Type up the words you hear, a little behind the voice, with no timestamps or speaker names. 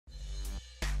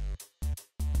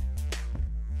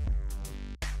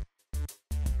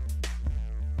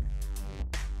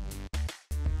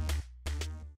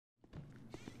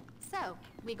So,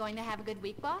 we going to have a good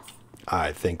week, boss?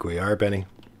 I think we are, Penny.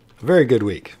 A very good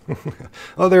week.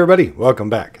 Hello there, everybody. Welcome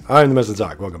back. I'm the Missing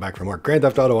Sock. Welcome back for more Grand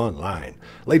Theft Auto Online.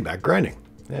 Laid back grinding.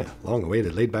 Yeah,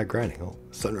 long-awaited laid back grinding. Oh,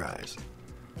 sunrise.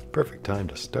 Perfect time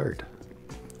to start.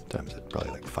 What time is it?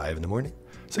 Probably like 5 in the morning?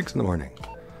 6 in the morning.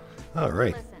 All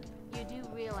right. Listen, you do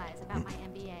realize about my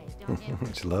MBA, don't you?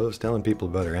 She loves telling people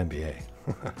about her MBA.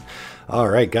 All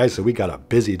right, guys, so we got a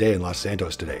busy day in Los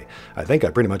Santos today. I think I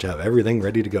pretty much have everything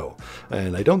ready to go.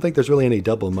 And I don't think there's really any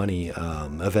double money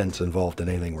events involved in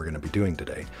anything we're going to be doing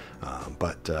today.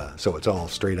 So it's all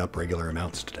straight up regular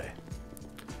amounts today.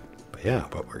 But yeah,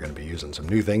 but we're going to be using some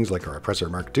new things like our Oppressor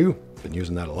Mark II. Been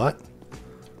using that a lot.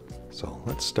 So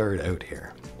let's start out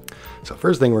here. So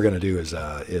first thing we're going to do is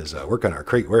work on our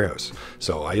crate warehouse.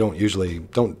 So I don't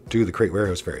do the crate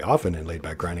warehouse very often in laid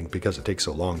back grinding because it takes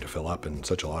so long to fill up and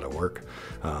such a lot of work.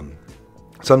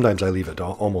 Sometimes I leave it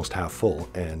almost half full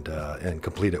and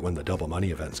complete it when the double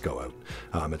money events go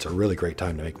out. It's a really great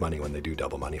time to make money when they do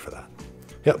double money for that.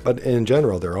 Yeah, but in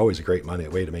general, they're always a great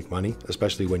way to make money,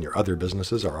 especially when your other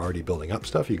businesses are already building up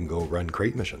stuff. You can go run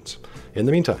crate missions. In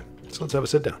the meantime, so let's have a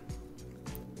sit down.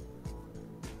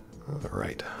 All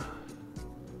right.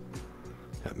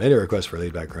 Yeah, many requests for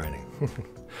laid back grinding.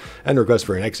 And requests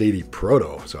for an X80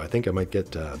 Proto. So I think I might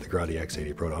get the Grotti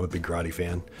X80 Proto. I'm a big Grotti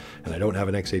fan, and I don't have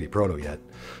an X80 Proto yet.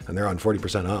 And they're on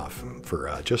 40% off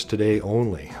for just today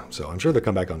only. So I'm sure they'll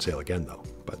come back on sale again, though.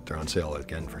 But they're on sale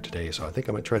again for today, so I think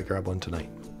I might try to grab one tonight.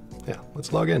 Yeah,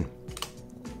 let's log in.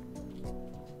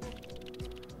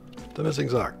 The Missing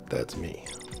Sock, that's me.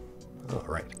 All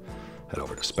right, head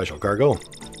over to Special Cargo.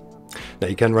 Now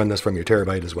you can run this from your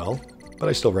Terrorbyte as well, but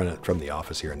I still run it from the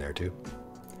office here and there too.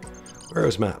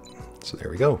 Warehouse map. So there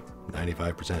we go,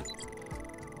 95%.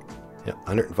 Yeah,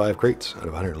 105 crates out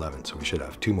of 111, so we should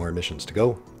have 2 more missions to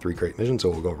go. 3 crate missions, so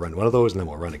we'll go run one of those and then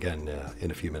we'll run again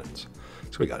in a few minutes.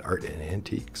 So we got art and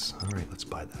antiques. All right, let's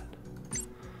buy that.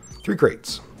 3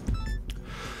 crates.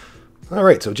 All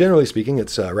right, so generally speaking,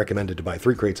 it's recommended to buy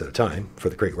 3 crates at a time for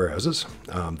the crate warehouses.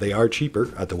 They are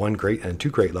cheaper at the 1 crate and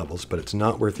 2 crate levels, but it's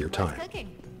not worth your time. What's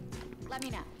cooking? Let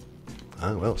me know.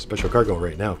 Ah, well, Special Cargo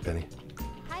right now, Penny.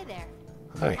 Hi there.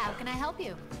 Hi. How can I help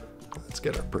you? Let's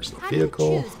get our personal How do you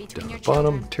vehicle choose between down your the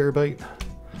bottom, children? Terrorbyte.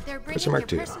 They're Oppressor bringing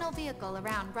Mark your II. personal vehicle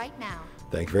around right now.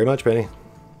 Thank you very much, Penny.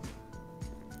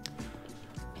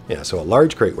 Yeah, so a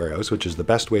large crate warehouse, which is the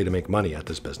best way to make money at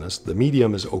this business. The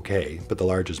medium is okay, but the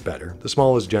large is better. The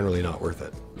small is generally not worth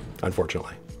it,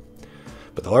 unfortunately.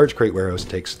 But the large crate warehouse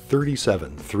takes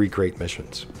 37 3-crate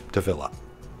missions to fill up.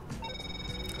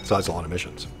 So that's a lot of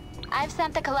missions. I've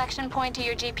sent the collection point to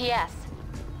your GPS.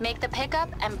 Make the pickup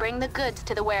and bring the goods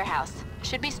to the warehouse.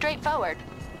 Should be straightforward.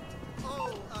 All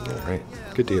right,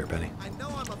 good to hear, Penny. I know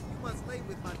I'm a few months late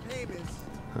with my payments.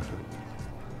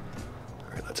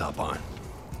 All right, let's hop on.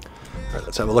 All right,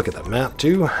 let's have a look at that map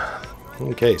too.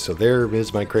 Okay, so there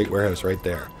is my crate warehouse right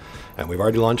there. And we've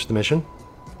already launched the mission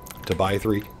to buy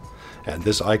 3. And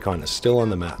this icon is still on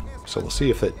the map. So we'll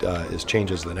see if it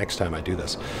changes the next time I do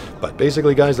this. But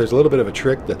basically, guys, there's a little bit of a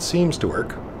trick that seems to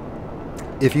work.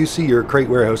 If you see your crate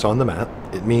warehouse on the map,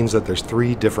 it means that there's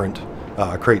 3 different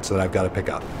crates that I've got to pick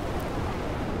up.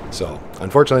 So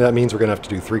unfortunately, that means we're going to have to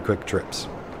do 3 quick trips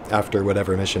after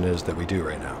whatever mission is that we do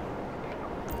right now.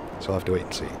 So I'll have to wait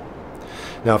and see.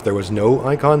 Now, if there was no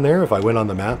icon there, if I went on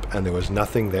the map and there was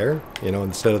nothing there, you know,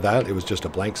 instead of that, it was just a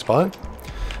blank spot,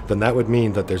 then that would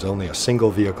mean that there's only a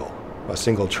single vehicle, a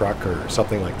single truck or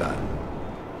something like that.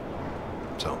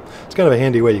 So it's kind of a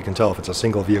handy way you can tell if it's a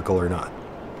single vehicle or not.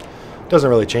 It doesn't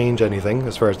really change anything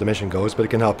as far as the mission goes, but it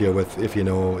can help you with if you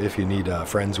need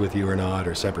friends with you or not,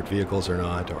 or separate vehicles or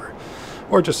not,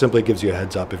 or just simply gives you a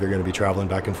heads up if you're going to be traveling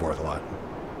back and forth a lot.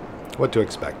 What to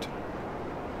expect.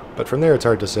 But from there, it's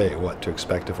hard to say what to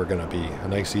expect, if we're going to be a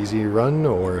nice, easy run,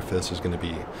 or if this is going to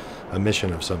be a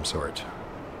mission of some sort.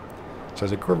 So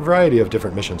there's a variety of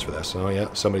different missions for this. Oh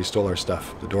yeah, somebody stole our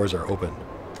stuff. The doors are open.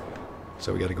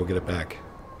 So we got to go get it back.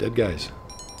 Dead guys.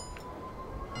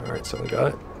 Alright, someone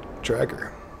got it.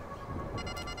 Tracker.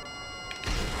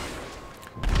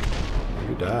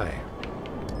 You die.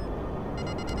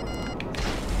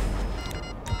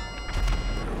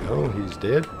 There we go, he's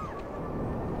dead.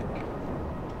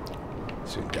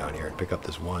 Zoom down here and pick up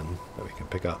this one that we can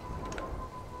pick up.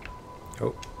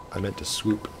 Oh, I meant to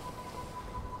swoop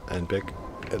and pick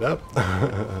it up.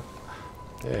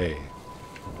 Hey.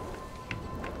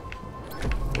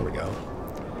 There we go.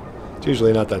 It's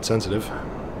usually not that sensitive.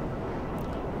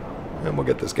 And we'll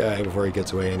get this guy before he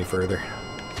gets away any further.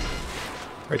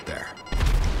 Right there.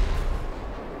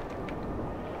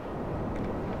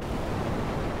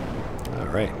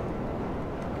 Alright.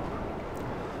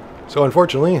 So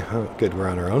unfortunately, oh, good, we're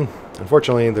on our own.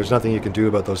 Unfortunately, there's nothing you can do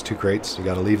about those 2 crates. You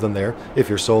got to leave them there if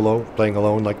you're solo, playing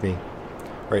alone like me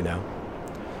right now.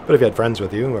 But if you had friends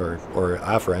with you, or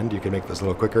a friend, you can make this a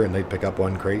little quicker and they'd pick up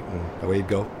 1 crate and away you'd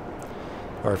go.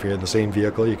 Or if you're in the same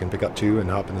vehicle, you can pick up 2 and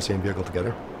hop in the same vehicle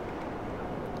together.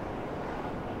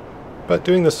 But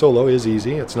doing this solo is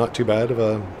easy. It's not too bad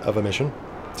of a mission.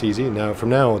 It's easy. Now, from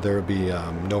now, there will be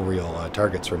no real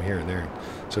targets from here and there.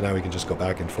 So now we can just go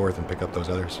back and forth and pick up those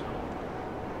others.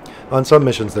 On some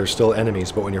missions, there's still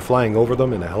enemies, but when you're flying over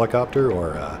them in a helicopter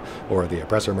or the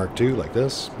Oppressor Mark II like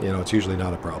this, you know, it's usually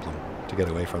not a problem to get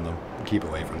away from them and keep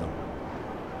away from them.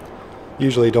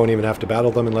 Usually don't even have to battle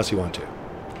them unless you want to.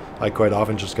 I quite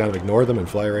often just kind of ignore them and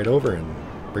fly right over and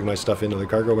bring my stuff into the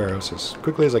cargo warehouse as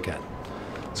quickly as I can.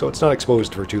 So it's not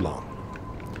exposed for too long.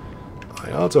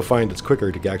 I also find it's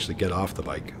quicker to actually get off the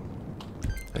bike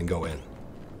and go in.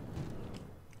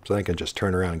 So then I can just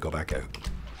turn around and go back out.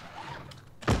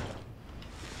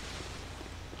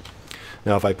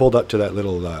 Now, if I pulled up to that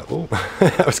little, I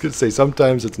was going to say,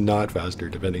 sometimes it's not faster,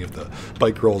 depending if the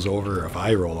bike rolls over or if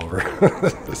I roll over.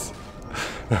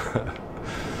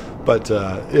 But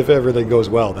if everything goes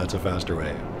well, that's a faster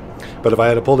way. But if I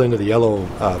had pulled into the yellow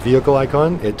vehicle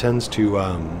icon, it tends to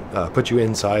put you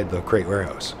inside the crate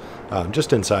warehouse.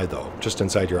 Just inside, though, just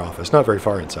inside your office. Not very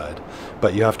far inside,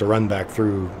 but you have to run back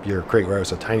through your crate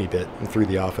warehouse a tiny bit, and through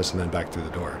the office, and then back through the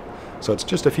door. So it's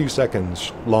just a few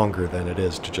seconds longer than it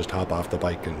is to just hop off the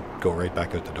bike and go right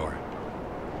back out the door.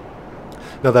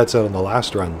 Now that said, on the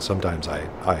last run, sometimes I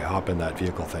hop in that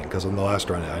vehicle thing, because on the last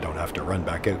run I don't have to run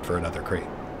back out for another crate.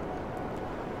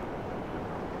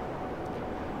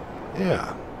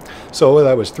 Yeah. So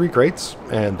that was 3 crates,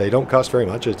 and they don't cost very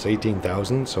much. It's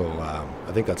 18,000, so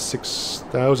I think that's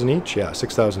 6,000 each. Yeah,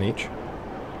 6,000 each.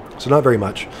 So not very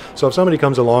much. So if somebody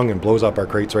comes along and blows up our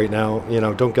crates right now, you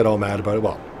know, don't get all mad about it.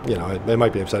 Well, you know, it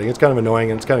might be upsetting. It's kind of annoying,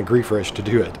 and it's kind of grieferish to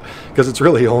do it, because it's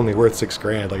really only worth 6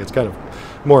 grand. Like, it's kind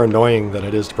of more annoying than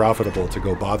it is profitable to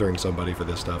go bothering somebody for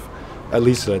this stuff, at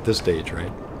least at this stage,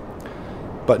 right?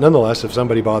 But nonetheless, if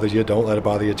somebody bothers you, don't let it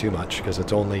bother you too much, because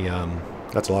it's only,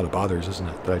 that's a lot of bothers, isn't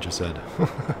it, that I just said.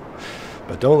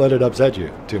 But don't let it upset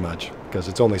you too much, because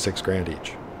it's only 6 grand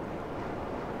each.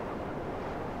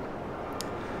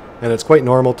 And it's quite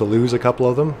normal to lose a couple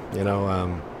of them, you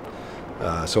know.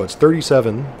 So it's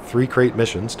 37 3-crate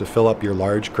missions to fill up your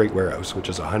large crate warehouse, which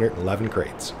is 111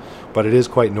 crates. But it is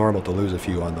quite normal to lose a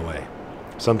few on the way.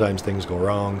 Sometimes things go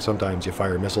wrong. Sometimes you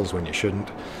fire missiles when you shouldn't.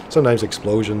 Sometimes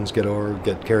explosions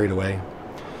get carried away.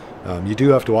 You do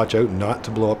have to watch out not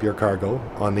to blow up your cargo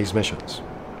on these missions.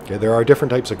 Okay, there are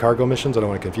different types of cargo missions. I don't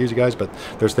want to confuse you guys, but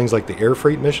there's things like the air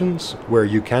freight missions where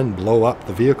you can blow up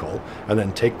the vehicle and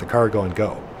then take the cargo and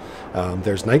go.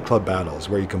 There's nightclub battles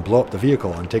where you can blow up the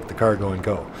vehicle and take the cargo and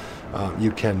go.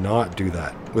 You cannot do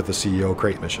that with the CEO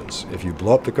crate missions. If you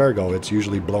blow up the cargo, it's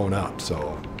usually blown up,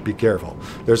 so be careful.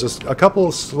 There's a couple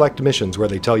of select missions where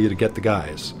they tell you to get the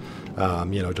guys,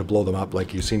 you know, to blow them up,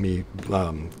 like you see me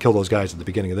kill those guys at the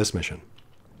beginning of this mission.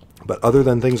 But other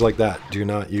than things like that, do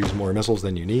not use more missiles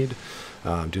than you need.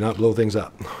 Do not blow things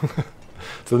up.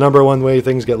 It's the number one way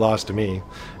things get lost to me.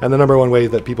 And the number one way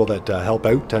that people that help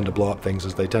out tend to blow up things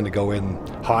is they tend to go in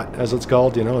hot, as it's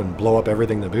called, you know, and blow up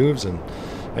everything that moves, and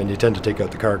you tend to take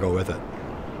out the cargo with it.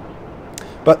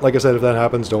 But like I said, if that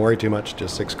happens, don't worry too much,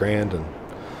 just 6 grand. And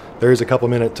there is a couple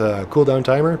minute cooldown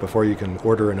timer before you can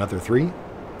order another 3.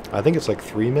 I think it's like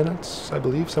 3 minutes, I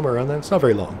believe, somewhere around that. It's not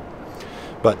very long.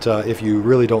 But if you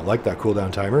really don't like that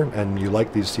cooldown timer and you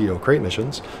like these CEO crate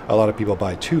missions, a lot of people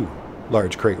buy 2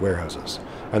 large crate warehouses,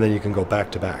 and then you can go back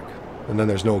to back, and then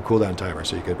there's no cooldown timer,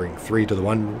 so you could bring 3 to the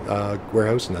one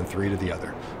warehouse and then 3 to the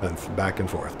other, and back and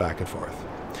forth, back and forth.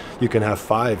 You can have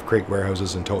 5 crate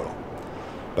warehouses in total,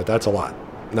 but that's a lot.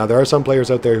 Now there are some players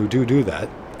out there who do that,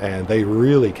 and they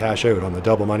really cash out on the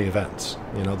double money events.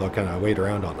 You know, they'll kind of wait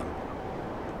around on them.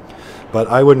 But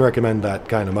I wouldn't recommend that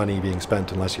kind of money being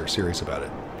spent unless you're serious about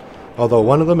it. Although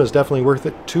one of them is definitely worth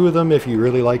it, 2 of them if you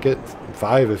really like it,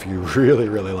 5 if you really,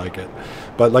 really like it.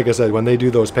 But like I said, when they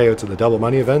do those payouts at the double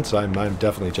money events, I'm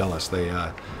definitely jealous. They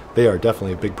are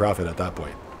definitely a big profit at that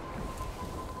point.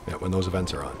 Yeah, when those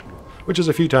events are on. Which is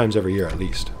a few times every year at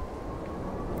least.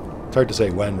 It's hard to say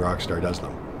when Rockstar does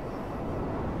them.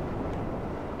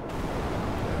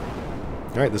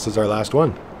 Alright, this is our last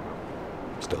one.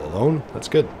 Still alone, that's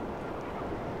good.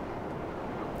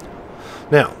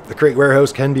 Now, the crate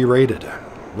warehouse can be raided,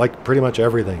 like pretty much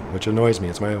everything, which annoys me.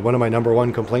 It's one of my number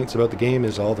 1 complaints about the game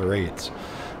is all the raids.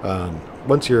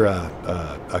 Once you're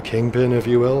a kingpin, if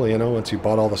you will, you know, once you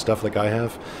bought all the stuff like I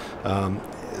have,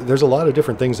 there's a lot of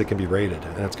different things that can be raided,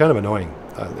 and it's kind of annoying.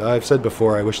 I've said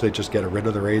before, I wish they'd just get rid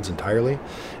of the raids entirely,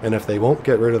 and if they won't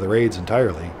get rid of the raids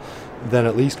entirely, then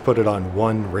at least put it on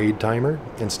one raid timer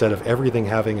instead of everything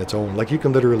having its own. Like, you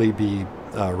can literally be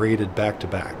raided back to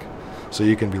back. So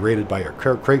you can be raided by your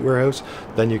crate warehouse,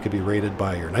 then you could be raided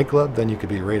by your nightclub, then you could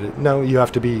be raided. No, you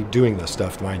have to be doing this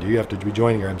stuff, mind you. You have to be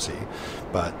joining your MC.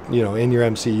 But, you know, in your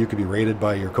MC, you could be raided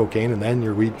by your cocaine and then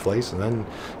your weed place, and then,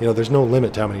 you know, there's no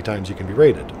limit to how many times you can be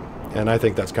raided. And I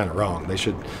think that's kind of wrong. They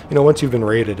should, you know, once you've been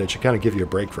raided, it should kind of give you a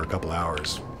break for a couple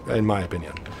hours, in my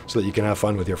opinion, so that you can have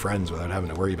fun with your friends without having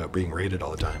to worry about being raided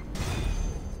all the time.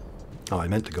 Oh, I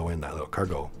meant to go in that little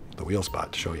cargo, the wheel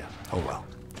spot, to show you. Oh, well.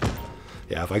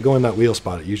 Yeah, if I go in that wheel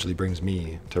spot, it usually brings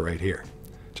me to right here.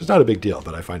 Which is not a big deal,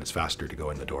 but I find it's faster to go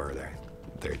in the door there.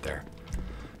 Right there.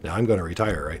 Now I'm going to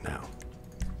retire right now.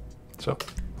 So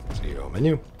you go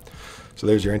menu. So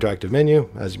there's your interactive menu.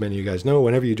 As many of you guys know,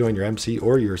 whenever you join your MC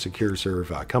or your secure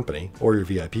serve company, or your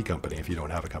VIP company if you don't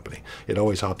have a company, it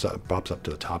always pops up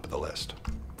to the top of the list.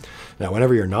 Now,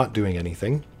 whenever you're not doing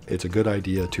anything, it's a good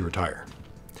idea to retire.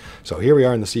 So here we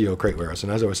are in the CEO crate warehouse,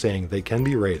 and as I was saying, they can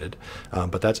be raided,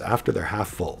 but that's after they're half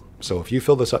full. So if you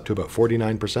fill this up to about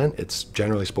 49%, it's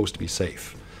generally supposed to be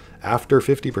safe. After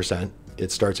 50%,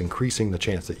 it starts increasing the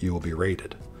chance that you will be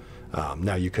raided.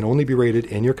 Now, you can only be raided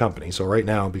in your company. So right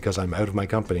now, because I'm out of my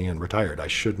company and retired, I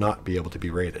should not be able to be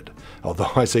raided.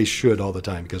 Although I say should all the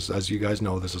time, because as you guys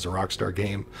know, this is a Rockstar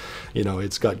game. You know,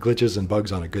 it's got glitches and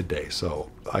bugs on a good day.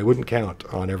 So I wouldn't count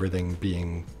on everything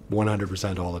being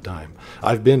 100% all the time.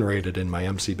 I've been raided in my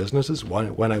MC businesses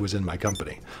when I was in my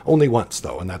company. Only once,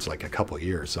 though, and that's like a couple of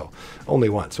years. So only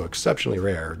once. So exceptionally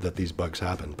rare that these bugs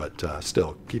happen. But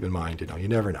still, keep in mind, you know, you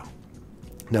never know.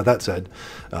 Now, that said,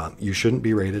 you shouldn't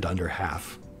be rated under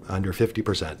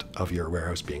 50% of your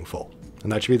warehouse being full.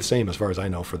 And that should be the same, as far as I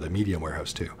know, for the medium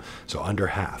warehouse too. So under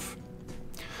half.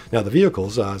 Now, the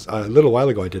vehicles, a little while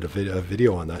ago I did a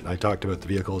video on that, and I talked about the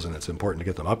vehicles, and it's important to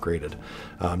get them upgraded.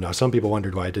 Now, some people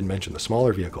wondered why I didn't mention the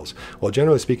smaller vehicles. Well,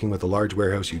 generally speaking, with a large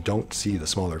warehouse, you don't see the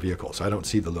smaller vehicles. I don't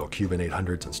see the little Cuban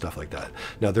 800s and stuff like that.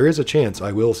 Now, there is a chance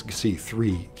I will see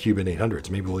 3 Cuban 800s.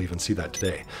 Maybe we'll even see that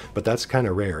today. But that's kind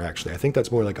of rare, actually. I think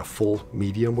that's more like a full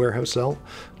medium warehouse cell.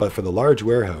 But for the large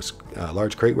warehouse,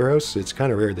 large crate warehouse, it's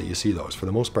kind of rare that you see those. For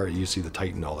the most part, you see the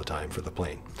Titan all the time for the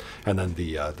plane. And then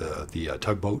the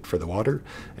tugboat for the water,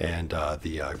 and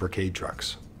the brigade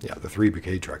trucks. Yeah, the 3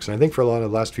 brigade trucks. And I think for a lot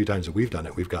of the last few times that we've done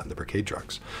it, we've gotten the brigade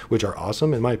trucks, which are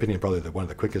awesome. In my opinion, probably one of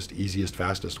the quickest, easiest,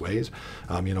 fastest ways.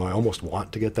 You know, I almost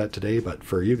want to get that today, but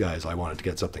for you guys, I wanted to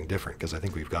get something different because I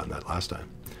think we've gotten that last time.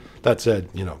 That said,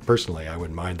 you know, personally, I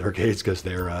wouldn't mind the brigades because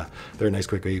they're a nice,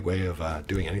 quick way of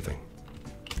doing anything.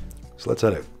 So let's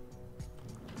head out.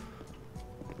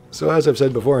 So as I've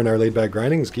said before in our laid-back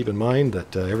grindings, keep in mind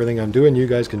that everything I'm doing, you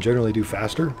guys can generally do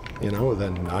faster, you know,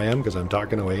 than I am, because I'm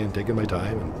talking away and taking my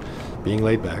time and being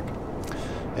laid back.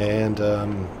 And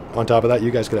on top of that,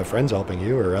 you guys could have friends helping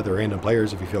you or other random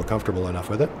players if you feel comfortable enough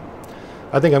with it.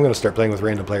 I think I'm going to start playing with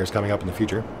random players coming up in the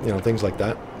future, you know, things like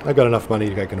that. I've got enough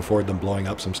money I can afford them blowing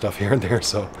up some stuff here and there,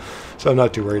 so I'm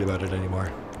not too worried about it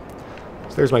anymore.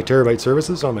 So there's my Terrorbyte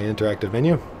services on my interactive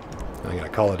menu. I'm going to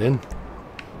call it in.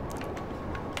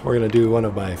 We're going to do one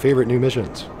of my favorite new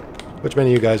missions, which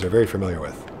many of you guys are very familiar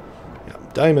with. Yeah,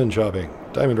 diamond shopping,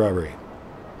 diamond robbery.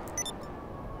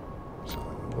 So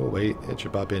we'll wait. It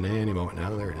should pop in any moment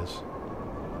now. There it is.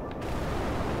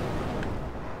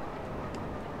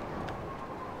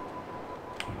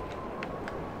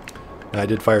 I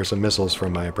did fire some missiles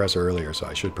from my oppressor earlier, so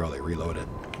I should probably reload it,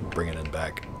 bring it in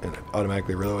back, and it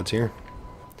automatically reloads here.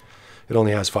 It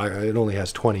only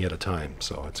has 20 at a time,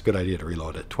 so it's a good idea to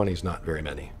reload it. 20 is not very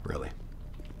many, really.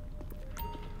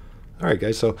 Alright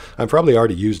guys, so I've probably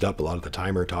already used up a lot of the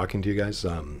timer talking to you guys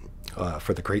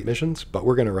for the crate missions, but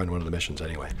we're going to run one of the missions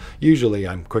anyway. Usually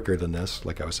I'm quicker than this,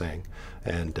 like I was saying,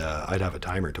 and I'd have a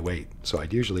timer to wait. So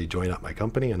I'd usually join up my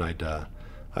company and I'd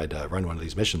run one of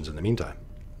these missions in the meantime.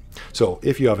 So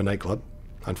if you have a nightclub,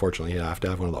 unfortunately, you have to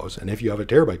have one of those. And if you have a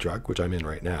Terrorbyte truck, which I'm in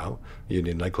right now, you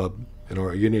need a nightclub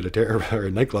you need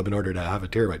a nightclub in order to have a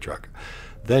Terrorbyte truck.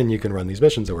 Then you can run these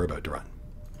missions that we're about to run.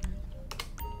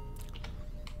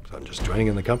 So I'm just joining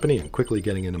in the company and quickly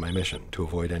getting into my mission to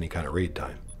avoid any kind of raid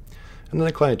time. And then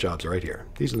the client jobs are right here.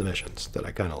 These are the missions that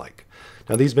I kind of like.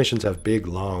 Now these missions have big,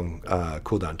 long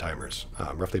cooldown timers,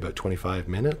 roughly about 25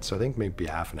 minutes, I think maybe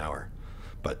half an hour.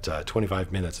 But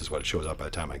 25 minutes is what it shows up by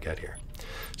the time I get here.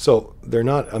 So they're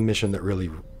not a mission that really,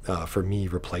 for me,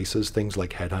 replaces things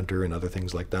like Headhunter and other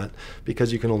things like that,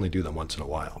 because you can only do them once in a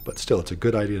while. But still, it's a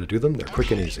good idea to do them. They're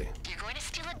quick and easy. You're going to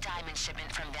steal a diamond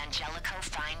shipment from them. Evangelico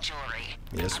Fine Jewelry.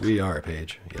 Yes, we are,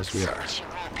 Paige. Yes, we are. But you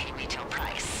won't pay retail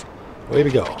price. Way to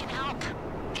go. If I can help,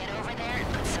 get over there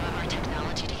and put some of our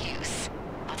technology to use.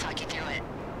 I'll talk you through it.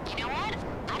 You know what?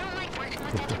 I don't like working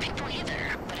with other people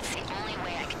either, but it's the only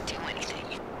way I can do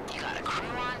anything. You got a crew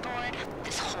on board.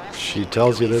 This whole She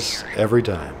tells you this every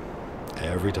time.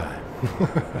 Every time.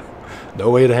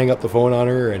 No way to hang up the phone on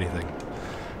her or anything.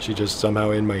 She just somehow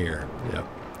in my ear. Yep.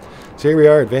 So here we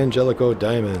are at Evangelico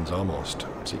Diamonds, almost.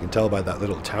 So you can tell by that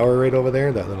little tower right over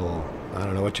there, that little, I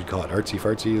don't know what you'd call it,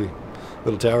 artsy-fartsy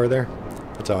little tower there.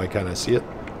 That's how I kind of see it.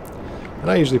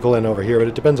 And I usually pull in over here, but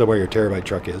it depends on where your Terrorbyte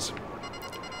truck is.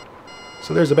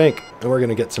 So there's a bank, and we're going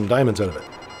to get some diamonds out of it.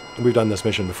 We've done this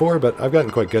mission before, but I've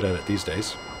gotten quite good at it these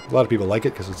days. A lot of people like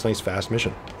it because it's a nice, fast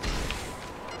mission.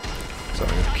 So I'm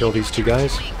going to kill these two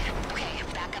guys.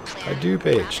 I do,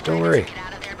 Paige. Don't worry.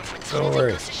 Don't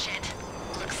worry.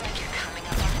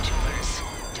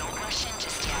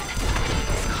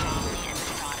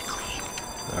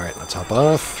 Alright, let's hop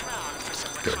off.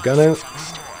 Get our gun out.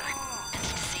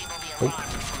 Oh.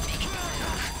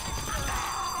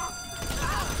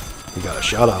 We got a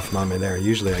shot off mommy there.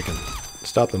 Usually I can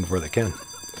stop them before they can.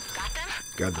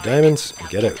 Grab the diamonds and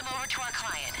get out.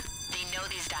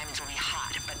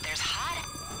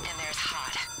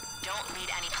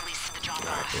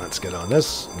 Alright, let's get on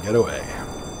this and get away.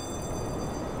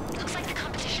 Looks like the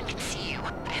competition can see you.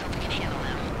 I hope you can handle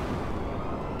them.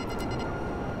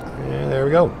 Yeah, there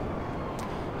we go.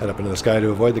 Head up into the sky to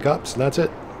avoid the cops, and that's it.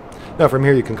 Now from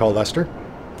here you can call Lester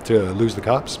to lose the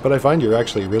cops, but I find you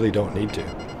actually really don't need to.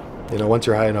 You know, once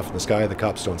you're high enough in the sky, the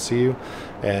cops don't see you,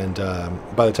 and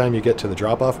by the time you get to the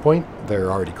drop-off point,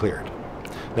 they're already cleared.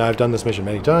 Now, I've done this mission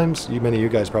many times. Many of you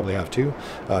guys probably have too,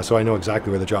 so I know exactly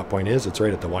where the drop point is. It's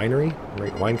right at the winery,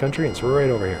 right in wine country, and it's right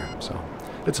over here. So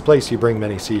it's a place you bring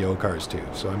many CEO cars to,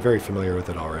 so I'm very familiar with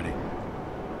it already.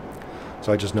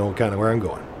 So I just know kind of where I'm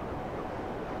going.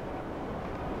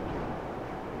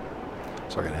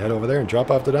 So we're going to head over there and drop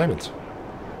off the diamonds.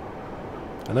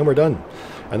 And then we're done.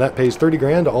 And that pays 30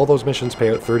 grand. All those missions pay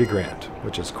out 30 grand,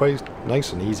 which is quite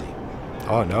nice and easy.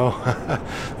 Oh no,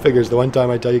 figures the one time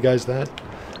I tell you guys that,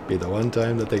 be the one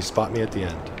time that they spot me at the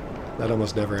end. That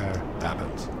almost never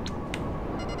happens.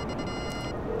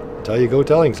 Until you go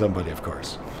telling somebody, of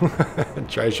course.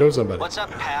 Try to show somebody. What's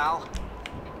up, pal?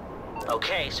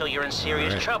 Okay, so you're in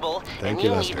serious trouble, Thank and you,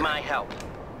 you Lester. need my help.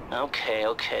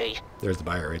 Okay. There's the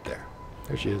buyer right there.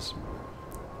 There she is.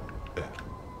 Yeah,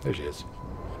 there she is.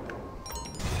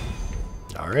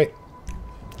 Alright.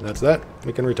 And that's that.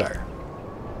 We can retire.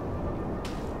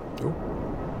 Ooh.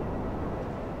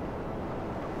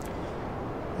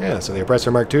 Yeah, so the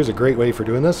Oppressor Mark II is a great way for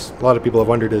doing this. A lot of people have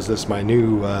wondered, is this my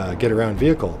new get-around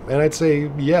vehicle? And I'd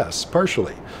say yes,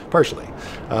 partially.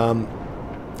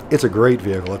 It's a great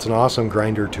vehicle. It's an awesome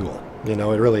grinder tool. You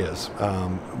know, it really is.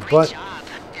 But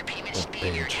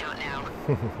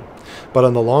But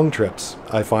on the long trips,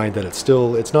 I find that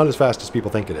it's not as fast as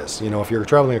people think it is. You know, if you're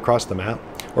traveling across the map,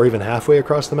 or even halfway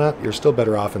across the map, you're still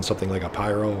better off in something like a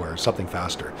Pyro or something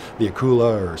faster, the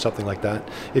Akula or something like that.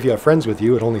 If you have friends with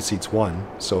you, it only seats one,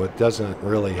 so it doesn't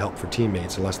really help for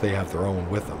teammates unless they have their own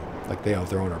with them, like they have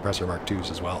their own Oppressor Mark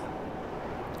IIs as well.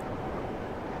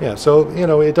 Yeah, so, you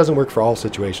know, it doesn't work for all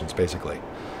situations, basically.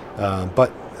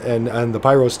 And the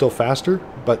Pyro is still faster,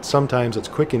 but sometimes it's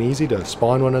quick and easy to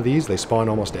spawn one of these. They spawn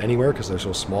almost anywhere because they're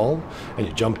so small, and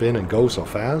you jump in and go so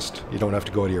fast. You don't have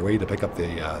to go to your way to pick up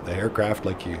the aircraft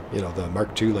like you know, the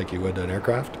Mark II like you would an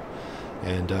aircraft.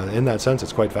 And in that sense,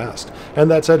 it's quite fast. And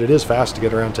that said, it is fast to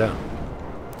get around town.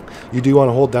 You do want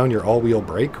to hold down your all-wheel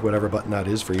brake, whatever button that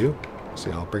is for you. See,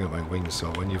 I'll bring up my wings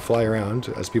so when you fly around,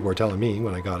 as people were telling me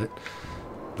when I got it,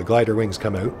 the glider wings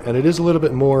come out, and it is a little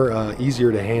bit more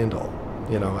easier to handle,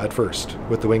 you know, at first,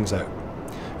 with the wings out.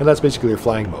 And that's basically your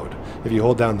flying mode. If you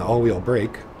hold down the all-wheel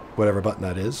brake, whatever button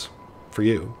that is, for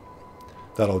you,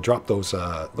 that'll drop those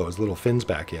little fins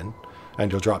back in,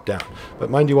 and you'll drop down. But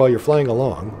mind you, while you're flying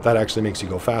along, that actually makes you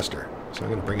go faster. So I'm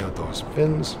going to bring out those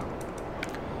fins.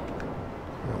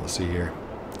 Let's see here.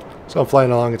 So I'm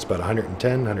flying along, it's about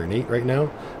 110, 108 right now.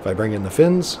 If I bring in the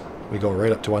fins, we go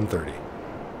right up to 130.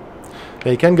 Now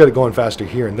you can get it going faster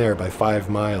here and there by 5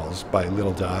 miles, by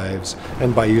little dives,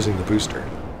 and by using the booster.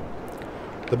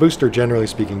 The booster, generally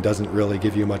speaking, doesn't really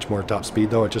give you much more top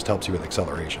speed, though. It just helps you with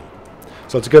acceleration.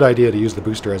 So it's a good idea to use the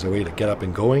booster as a way to get up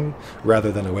and going,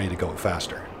 rather than a way to go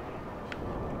faster.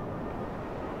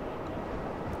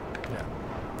 Yeah.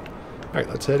 Alright,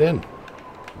 let's head in.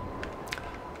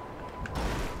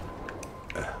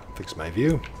 Fix my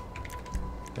view.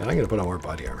 And I'm going to put on more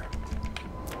body armor.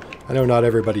 I know not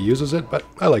everybody uses it, but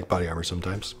I like body armor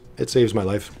sometimes. It saves my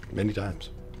life many times.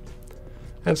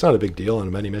 And it's not a big deal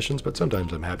on many missions, but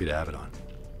sometimes I'm happy to have it on.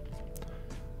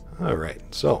 Alright,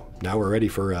 so now we're ready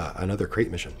for another crate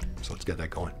mission. So let's get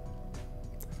that going.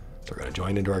 So we're going to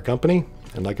join into our company.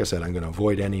 And like I said, I'm going to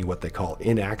avoid any what they call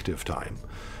inactive time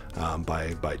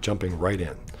by jumping right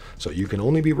in. So you can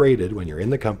only be rated when you're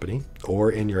in the company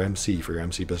or in your MC for your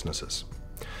MC businesses.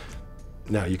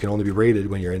 Now, you can only be rated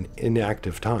when you're in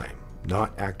inactive time,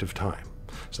 not active time.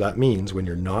 So that means when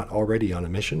you're not already on a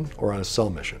mission or on a cell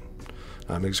mission.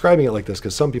 I'm describing it like this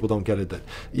because some people don't get it, that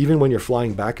even when you're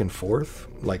flying back and forth,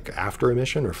 like after a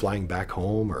mission or flying back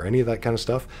home or any of that kind of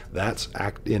stuff, that's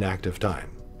inactive time.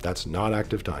 That's not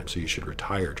active time, so you should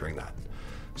retire during that.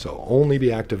 So only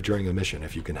be active during a mission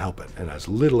if you can help it, and as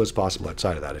little as possible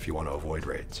outside of that if you want to avoid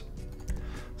raids.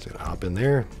 So I'm going to hop in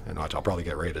there, and watch, I'll probably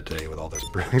get raided today with all this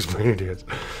explaining to you.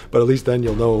 But at least then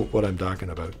you'll know what I'm talking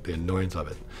about, the annoyance of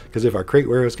it. Because if our crate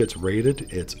warehouse gets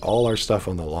raided, it's all our stuff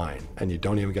on the line, and you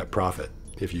don't even get profit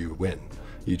if you win.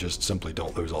 You just simply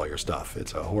don't lose all your stuff.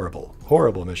 It's a horrible,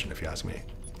 horrible mission if you ask me.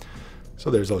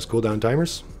 So there's those cooldown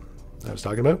timers I was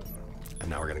talking about. And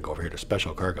now we're going to go over here to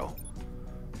special cargo.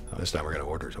 This time we're going to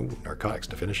order narcotics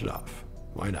to finish it off.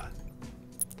 Why not?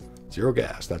 Zero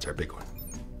gas, that's our big one.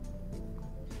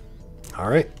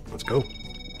 Alright, let's go.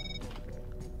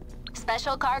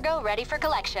 Special cargo ready for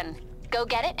collection. Go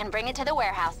get it and bring it to the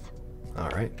warehouse.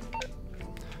 Alright.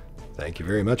 Thank you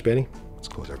very much, Benny. Let's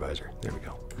close our visor. There we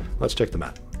go. Let's check the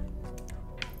map.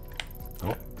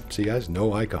 Oh, see guys,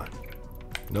 no icon.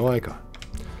 No icon.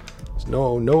 There's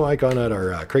no icon at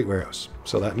our crate warehouse.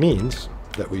 So that means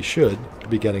that we should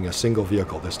be getting a single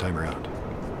vehicle this time around.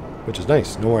 Which is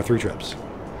nice. No more 3 trips.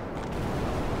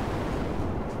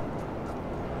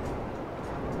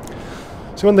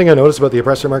 So one thing I noticed about the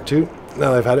Oppressor Mark II,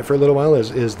 now that I've had it for a little while,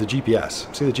 is the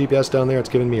GPS. See the GPS down there? It's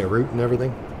giving me a route and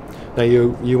everything. Now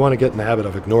you want to get in the habit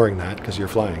of ignoring that because you're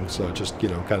flying, so just, you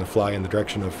know, kind of fly in the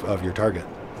direction of your target.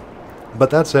 But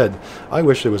that said, I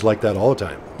wish it was like that all the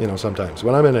time, you know, sometimes.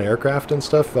 When I'm in an aircraft and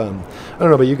stuff, I don't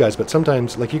know about you guys, but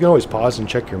sometimes, like, you can always pause and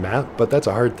check your map, but that's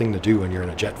a hard thing to do when you're in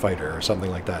a jet fighter or something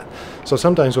like that. So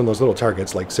sometimes when those little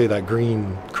targets, like, say that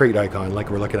green crate icon like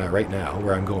we're looking at right now,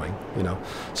 where I'm going, you know,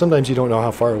 sometimes you don't know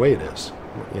how far away it is,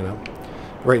 you know.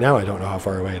 Right now I don't know how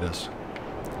far away it is.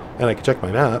 And I can check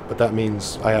my map, but that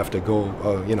means I have to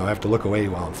go, you know, I have to look away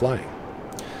while I'm flying.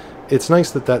 It's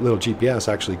nice that that little GPS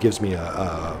actually gives me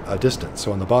a distance.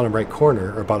 So on the bottom right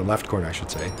corner, or bottom left corner I should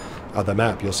say, of the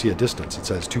map, you'll see a distance. It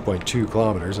says 2.2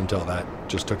 kilometers until that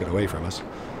just took it away from us.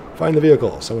 Find the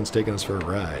vehicle. Someone's taking us for a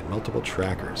ride. Multiple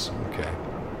trackers. Okay.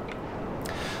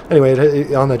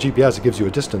 Anyway, on that GPS it gives you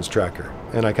a distance tracker.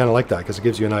 And I kind of like that because it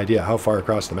gives you an idea how far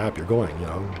across the map you're going. You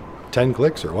know, 10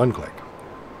 clicks or 1 click.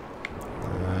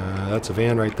 That's a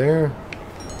van right there.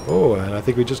 Oh, and I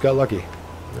think we just got lucky.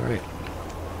 All right.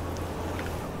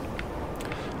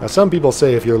 Now, some people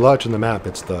say if you're watching the map,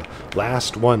 it's the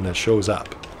last one that shows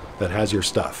up that has your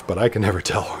stuff, but I can never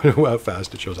tell how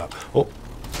fast it shows up. Oh.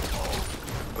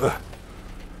 I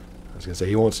was going to say,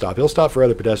 he won't stop. He'll stop for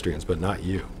other pedestrians, but not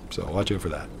you. So watch out for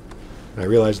that. And I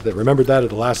realized that, remembered that at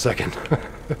the last second.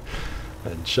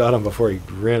 And shot him before he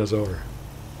ran us over.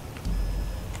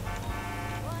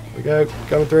 We go,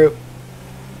 coming through.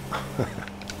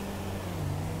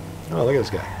 Oh, look at this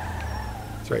guy.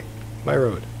 That's right, my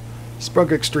road.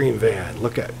 Sprunk Extreme van,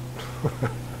 look at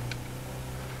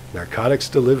narcotics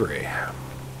delivery.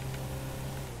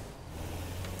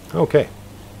 Okay,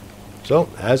 so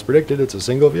as predicted, it's a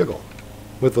single vehicle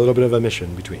with a little bit of a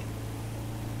mission between.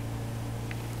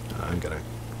 I'm gonna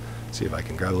see if I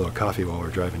can grab a little coffee while we're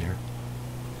driving here.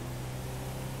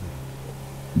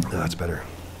 That's better.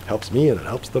 Helps me and it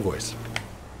helps the voice.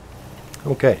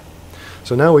 Okay,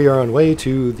 so now we are on way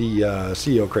to the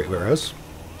CEO crate warehouse.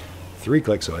 3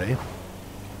 clicks away,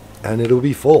 and it'll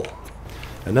be full.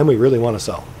 And then we really want to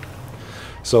sell.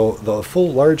 So the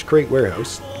full large crate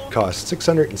warehouse costs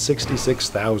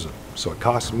 $666,000. So it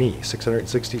costs me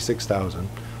 $666,000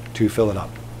 to fill it up.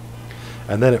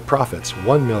 And then it profits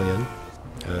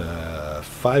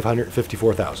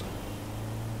 $1,554,000.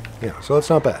 Yeah, so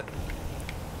that's not bad.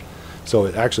 So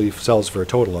it actually sells for a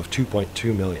total of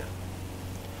 $2.2 million.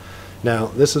 Now,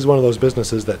 this is one of those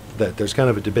businesses that there's kind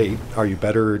of a debate. Are you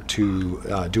better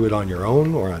to do it on your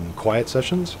own or on quiet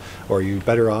sessions? Or are you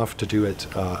better off to do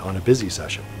it on a busy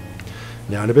session?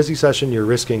 Now, in a busy session, you're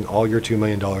risking all your $2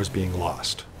 million being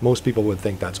lost. Most people would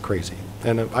think that's crazy.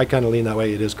 And I kind of lean that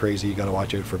way. It is crazy. You got to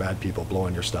watch out for bad people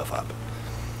blowing your stuff up.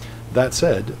 That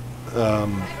said, a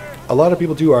lot of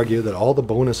people do argue that all the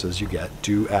bonuses you get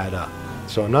do add up.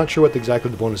 So I'm not sure what exactly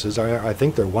the bonuses are. I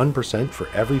think they're 1% for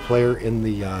every player in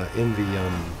the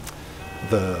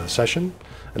the session,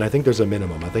 and I think there's a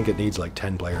minimum. I think it needs like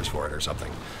 10 players for it or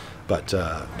something. But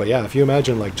yeah, if you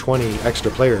imagine like 20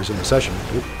 extra players in the session,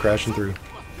 crashing through,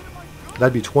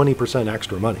 that'd be 20%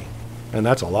 extra money, and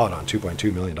that's a lot on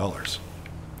 $2.2 million.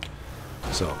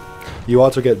 So you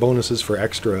also get bonuses for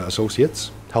extra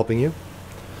associates helping you.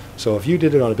 So if you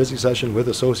did it on a busy session with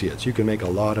associates, you can make a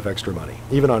lot of extra money.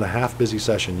 Even on a half busy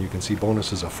session, you can see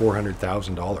bonuses of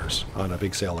 $400,000 on a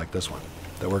big sale like this one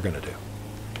that we're going to do.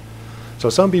 So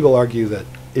some people argue that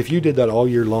if you did that all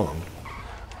year long,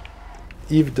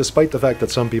 even despite the fact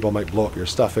that some people might blow up your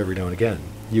stuff every now and again,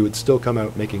 you would still come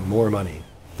out making more money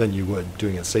than you would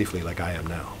doing it safely like I am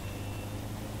now.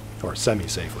 Or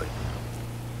semi-safely.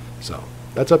 So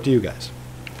that's up to you guys.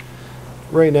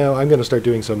 Right now, I'm going to start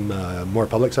doing some more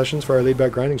public sessions for our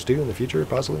laid-back grindings too in the future,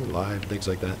 possibly live, things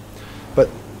like that. But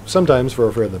sometimes,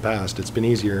 for in the past, it's been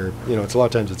easier. You know, it's a lot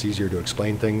of times it's easier to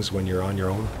explain things when you're on your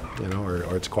own, you know,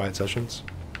 or it's quiet sessions.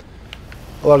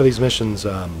 A lot of these missions,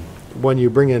 when you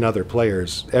bring in other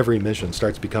players, every mission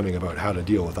starts becoming about how to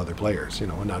deal with other players. You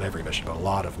know, not every mission, but a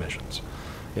lot of missions.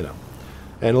 You know.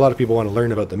 And a lot of people want to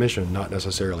learn about the mission, not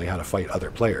necessarily how to fight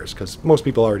other players, because most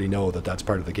people already know that that's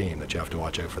part of the game, that you have to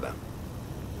watch out for them.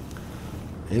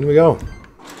 In we go.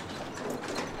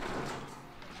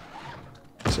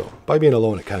 So, by being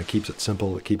alone, it kind of keeps it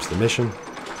simple, it keeps the mission.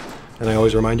 And I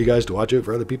always remind you guys to watch out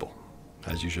for other people,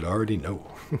 as you should already know.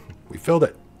 We filled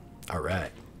it.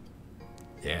 Alright.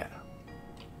 Yeah.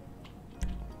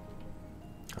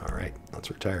 Alright, let's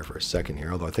retire for a second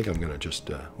here, although I think I'm going to just...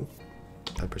 did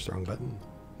I press the wrong button?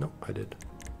 No, I did.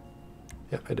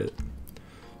 Yeah, I did it.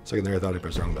 Second there, I thought I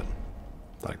pressed the wrong button.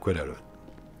 Thought I quit out of it.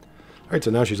 Alright,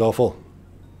 so now she's all full.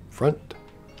 Front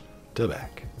to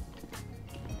back.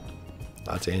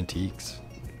 Lots of antiques,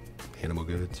 animal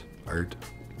goods, art,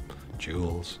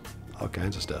 jewels, all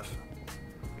kinds of stuff.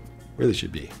 Really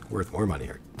should be worth more money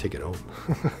or take it home.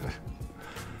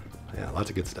 Yeah, lots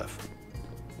of good stuff.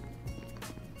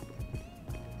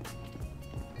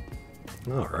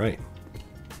 Alright.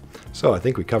 So I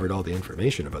think we covered all the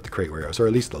information about the crate warehouse, or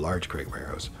at least the large crate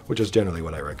warehouse, which is generally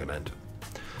what I recommend.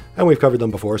 And we've covered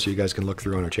them before, so you guys can look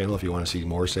through on our channel if you want to see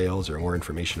more sales or more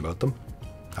information about them.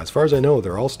 As far as I know,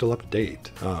 they're all still up to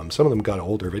date. Some of them got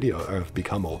older video, or have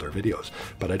become older videos,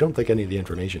 but I don't think any of the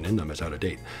information in them is out of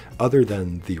date, other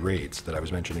than the raids that I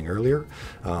was mentioning earlier.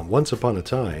 Once upon a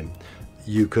time,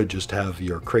 you could just have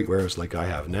your crate warehouse like I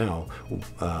have now,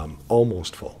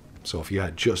 almost full. So if you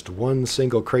had just one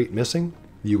single crate missing,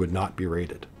 you would not be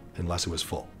raided unless it was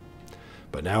full.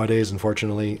 But nowadays,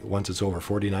 unfortunately, once it's over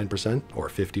 49% or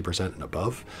 50% and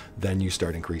above, then you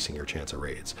start increasing your chance of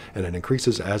raids. And it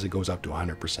increases as it goes up to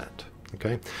 100%.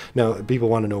 Okay? Now, people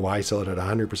want to know why I sell it at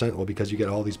 100%. Well, because you get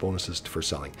all these bonuses for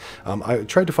selling. I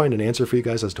tried to find an answer for you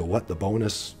guys as to what the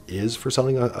bonus is for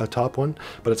selling a top one,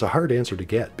 but it's a hard answer to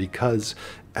get because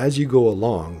as you go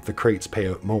along, the crates pay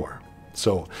out more.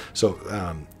 So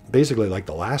basically, like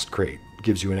the last crate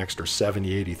gives you an extra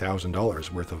 $70,000,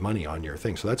 $80,000 worth of money on your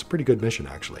thing. So that's a pretty good mission,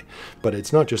 actually. But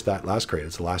it's not just that last crate,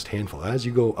 it's the last handful. As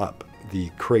you go up, the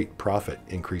crate profit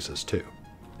increases too.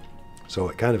 So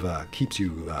it kind of keeps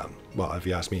you, well, if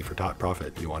you ask me, for top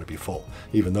profit, you want to be full,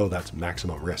 even though that's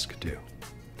maximum risk too.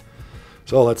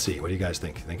 So let's see, what do you guys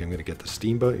think? You think I'm going to get the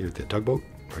steamboat, or the tugboat?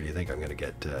 Or do you think I'm going to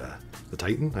get the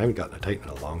Titan? I haven't gotten a Titan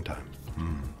in a long time.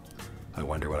 I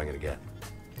wonder what I'm going to get.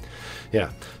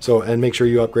 Yeah, so, and make sure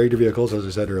you upgrade your vehicles, as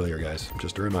I said earlier, guys.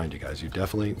 Just to remind you guys, you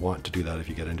definitely want to do that if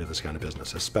you get into this kind of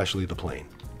business, especially the plane.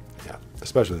 Yeah,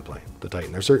 especially the plane, the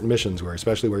Titan. There's certain missions where,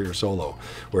 especially where you're solo,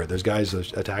 where there's guys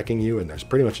attacking you and there's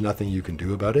pretty much nothing you can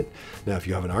do about it. Now, if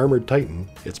you have an armored Titan,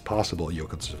 it's possible you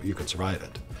can survive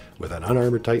it. With an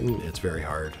unarmored Titan, it's very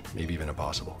hard, maybe even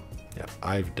impossible. Yeah,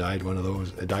 I died in one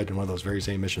of those very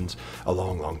same missions a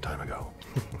long, long time ago.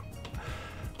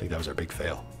 I think that was our big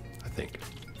fail, I think.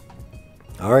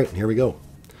 All right, here we go.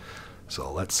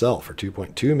 So let's sell for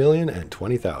 $2.2 million and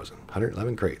 20,000.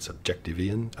 111 crates.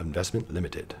 Objectivian Investment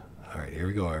Limited. All right, here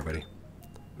we go, everybody.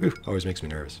 Whew, always makes me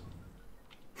nervous.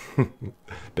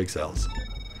 Big sells.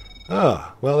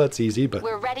 Ah, well, that's easy, but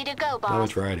we're ready to go, boss. Not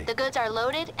much variety. The goods are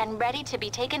loaded and ready to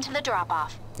be taken to the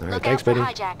drop-off. All right, Look thanks, out for Betty.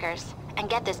 hijackers and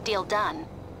get this deal done.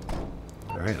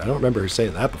 All right, I don't remember her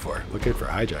saying that before. Look out for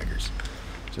hijackers.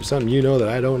 Is there something you know that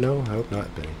I don't know? I hope not,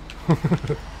 Benny.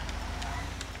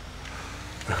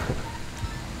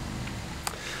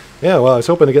 Yeah, well, I was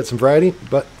hoping to get some variety,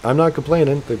 but I'm not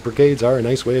complaining. The brigades are a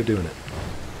nice way of doing it.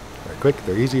 They're quick,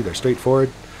 they're easy, they're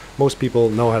straightforward. Most people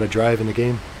know how to drive in the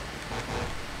game.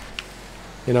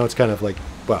 You know, it's kind of like,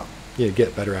 well, you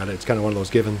get better at it. It's kind of one of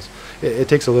those givens. It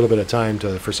takes a little bit of time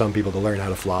for some people to learn how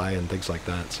to fly and things like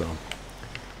that, so.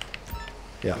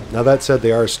 Yeah. Now that said,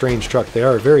 they are a strange truck. They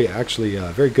are very, actually,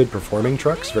 very good performing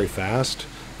trucks. Very fast,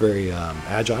 very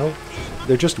agile.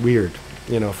 They're just weird,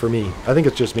 you know, for me. I think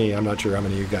it's just me. I'm not sure how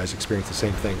many of you guys experience the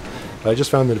same thing. But I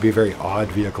just found them to be a very odd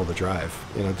vehicle to drive,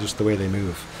 you know, just the way they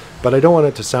move. But I don't want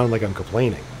it to sound like I'm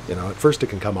complaining. You know, at first it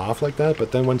can come off like that,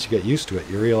 but then once you get used to it,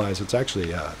 you realize it's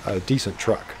actually a decent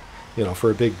truck. You know,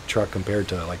 for a big truck compared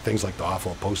to like things like the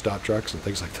awful post-op trucks and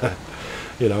things like that.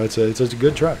 You know, it's a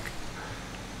good truck.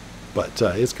 But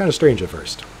it's kind of strange at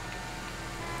first.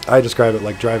 I describe it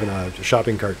like driving a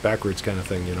shopping cart backwards kind of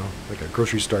thing, you know, like a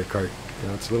grocery store cart. You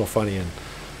know, it's a little funny, and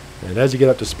as you get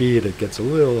up to speed, it gets a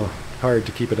little hard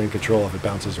to keep it in control if it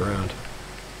bounces around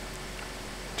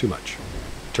too much.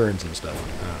 Turns and stuff.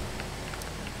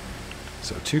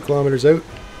 So 2 kilometers out,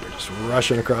 we're just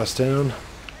rushing across town.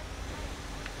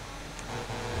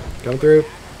 Coming through.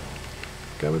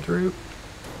 Coming through.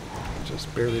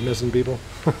 Just barely missing people.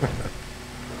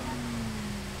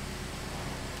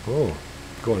 Whoa,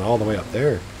 going all the way up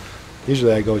there.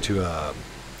 Usually I go to a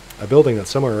building that's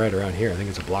somewhere right around here. I think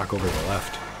it's a block over to the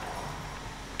left.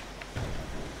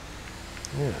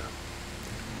 Yeah.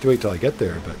 To wait till I get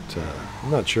there, but I'm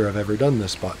not sure I've ever done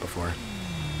this spot before.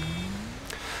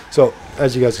 So,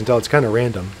 as you guys can tell, it's kind of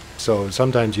random. So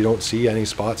sometimes you don't see any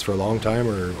spots for a long time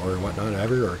or whatnot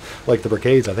ever. Or like the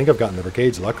brigades, I think I've gotten the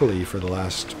brigades luckily for the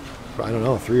last, I don't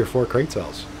know, 3 or 4 crate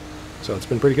cells. So it's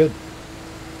been pretty good.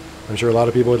 I'm sure a lot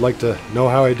of people would like to know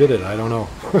how I did it. I don't know.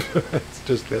 It's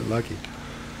just getting lucky.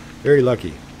 Very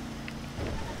lucky.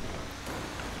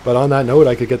 But on that note,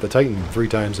 I could get the Titan 3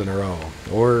 times in a row.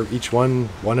 Or each one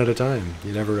at a time.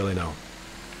 You never really know.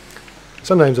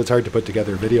 Sometimes it's hard to put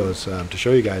together videos to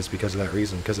show you guys because of that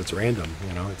reason, because it's random.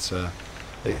 You know, it's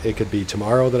it could be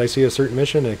tomorrow that I see a certain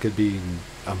mission. It could be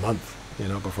a month, you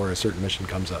know, before a certain mission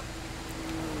comes up.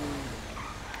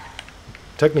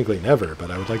 Technically never, but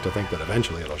I would like to think that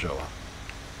eventually it'll show up.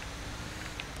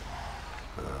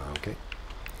 Okay,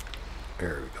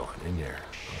 there we go, in there.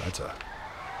 Oh,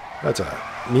 that's a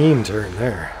mean turn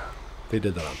there. They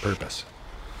did that on purpose.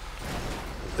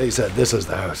 They said this is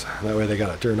the house. That way they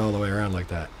got to turn all the way around like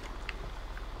that.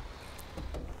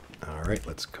 Alright,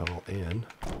 let's call in.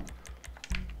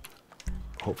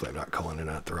 Hopefully I'm not calling in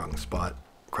at the wrong spot.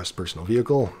 Request personal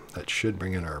vehicle. That should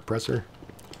bring in our oppressor.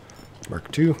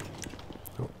 Mark II.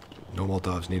 Oh, no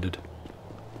Molotovs needed.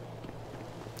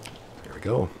 There we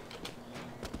go.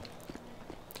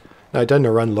 Now I tend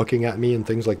to run looking at me and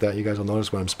things like that. You guys will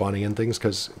notice when I'm spawning in things,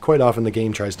 because quite often the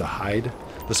game tries to hide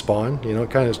the spawn. You know,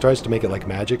 it kind of tries to make it like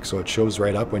magic, so it shows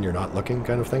right up when you're not looking,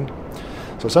 kind of thing.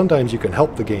 So sometimes you can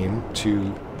help the game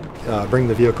to bring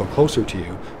the vehicle closer to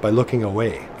you by looking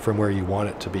away from where you want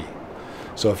it to be.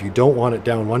 So if you don't want it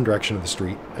down one direction of the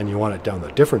street and you want it down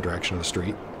the different direction of the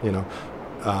street, you know,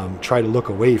 try to look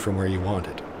away from where you want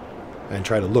it and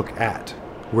try to look at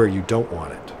where you don't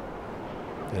want it.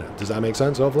 You know, does that make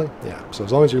sense, hopefully? Yeah. So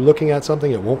as long as you're looking at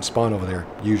something, it won't spawn over there,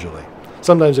 usually.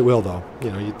 Sometimes it will, though. You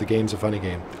know, the game's a funny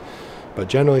game. But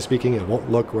generally speaking, it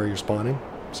won't look where you're spawning.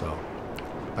 So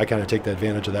I kind of take the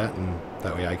advantage of that, and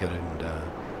that way I can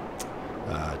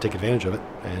take advantage of it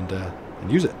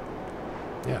and use it.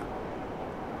 Yeah.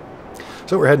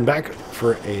 So we're heading back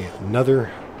for another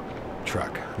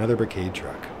truck, another brigade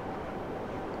truck.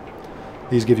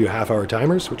 These give you half-hour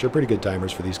timers, which are pretty good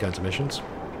timers for these kinds of missions.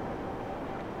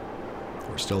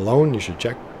 We're still alone. You should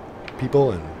check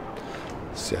people and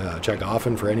check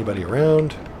often for anybody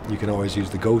around. You can always use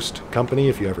the ghost company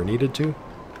if you ever needed to.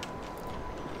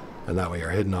 And that way you're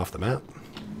hidden off the map.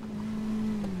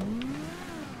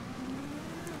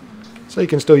 So you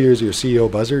can still use your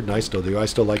CEO Buzzard, and I still do. I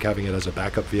still like having it as a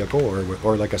backup vehicle,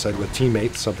 or like I said, with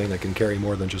teammates, something that can carry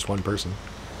more than just one person.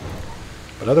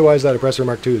 But otherwise, that Oppressor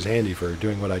Mark II is handy for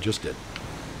doing what I just did.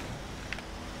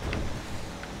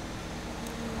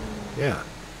 Yeah.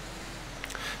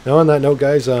 Now on that note,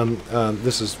 guys,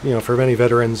 this is, you know, for many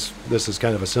veterans, this is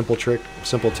kind of a simple trick,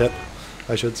 simple tip,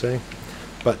 I should say.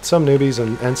 But some newbies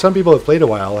and some people have played a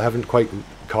while haven't quite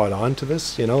caught on to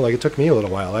this, you know, like it took me a little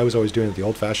while. I was always doing it the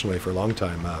old-fashioned way for a long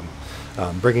time,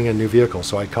 bringing in new vehicles,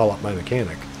 so I'd call up my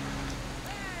mechanic.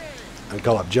 I'd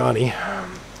call up Johnny.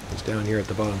 He's down here at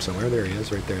the bottom somewhere. There he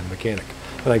is, right there, the mechanic.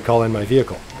 And I'd call in my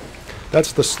vehicle.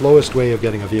 That's the slowest way of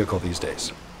getting a vehicle these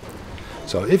days.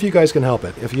 So if you guys can help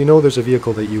it, if you know there's a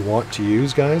vehicle that you want to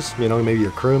use, guys, you know, maybe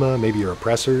your Kuruma, maybe your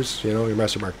Oppressors, you know, your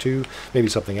Oppressor Mark II, maybe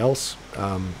something else,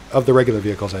 of the regular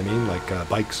vehicles, I mean, like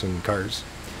bikes and cars,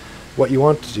 what you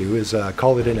want to do is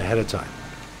call it in ahead of time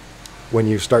when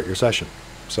you start your session.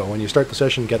 So when you start the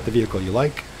session, get the vehicle you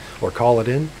like, or call it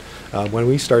in. When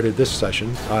we started this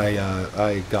session,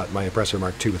 I got my Oppressor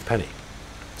Mark II with Penny,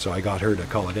 so I got her to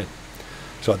call it in.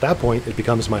 So at that point, it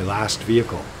becomes my last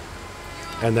vehicle.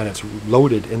 And then it's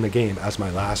loaded in the game as my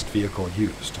last vehicle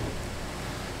used.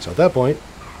 So at that point,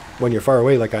 when you're far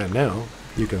away like I am now,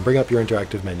 you can bring up your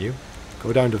interactive menu,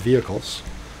 go down to Vehicles,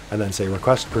 and then say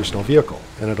Request Personal Vehicle,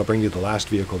 and it'll bring you the last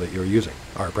vehicle that you're using,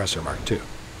 our Oppressor Mark II.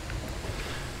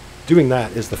 Doing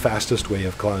that is the fastest way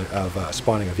of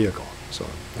spawning a vehicle. So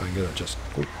I'm going to just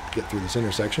get through this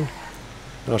intersection,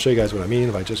 and I'll show you guys what I mean.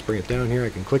 If I just bring it down here, I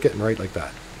can click it and write like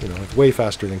that. You know, it's way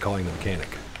faster than calling the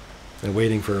mechanic and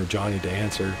waiting for Johnny to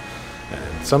answer,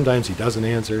 and sometimes he doesn't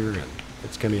answer, and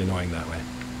it's going to be annoying that way.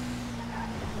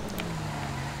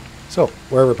 So,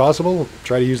 wherever possible,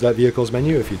 try to use that vehicles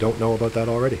menu if you don't know about that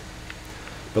already.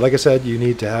 But like I said, you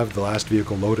need to have the last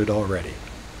vehicle loaded already.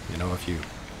 You know,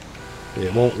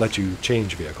 it won't let you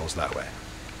change vehicles that way.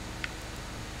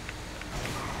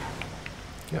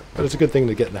 Yeah, but it's a good thing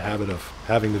to get in the habit of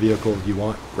having the vehicle you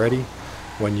want ready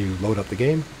when you load up the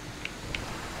game.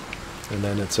 And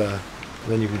then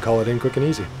then you can call it in quick and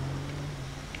easy.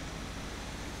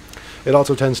 It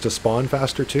also tends to spawn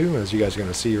faster too, as you guys are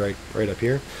going to see right up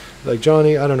here. Like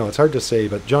Johnny, I don't know, it's hard to say,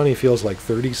 but Johnny feels like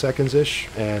 30 seconds-ish,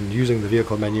 and using the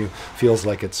vehicle menu feels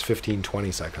like it's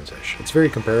 15-20 seconds-ish. It's very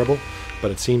comparable,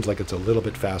 but it seems like it's a little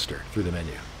bit faster through the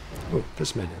menu. Oh,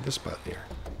 this menu, this button here.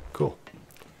 Cool.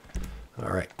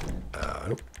 All right.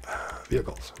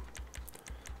 Vehicles.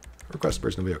 Request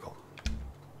personal vehicle.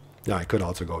 Now I could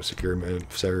also go secure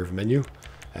serve menu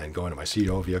and go into my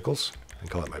CO vehicles and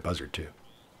call it my buzzard too.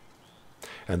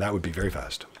 And that would be very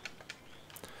fast.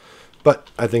 But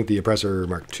I think the Oppressor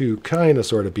Mark II kind of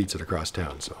sort of beats it across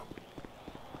town, so.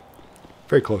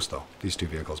 Very close though, these two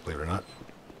vehicles, believe it or not.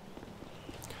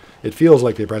 It feels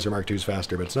like the Oppressor Mark II is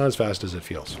faster, but it's not as fast as it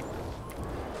feels.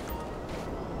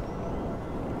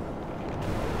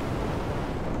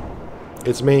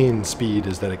 Its main speed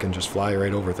is that it can just fly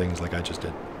right over things like I just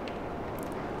did.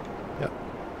 Yep.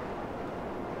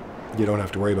 You don't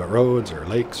have to worry about roads or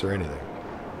lakes or anything.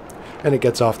 And it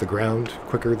gets off the ground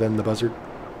quicker than the buzzard.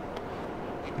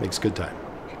 Makes good time.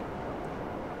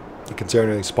 It can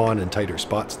certainly spawn in tighter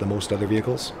spots than most other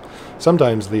vehicles.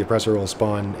 Sometimes the Oppressor will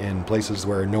spawn in places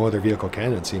where no other vehicle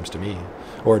can, it seems to me.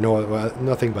 Or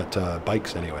nothing but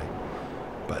bikes anyway.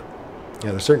 But yeah,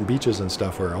 there's certain beaches and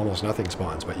stuff where almost nothing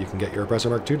spawns, but you can get your Oppressor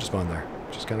Mark II to spawn there,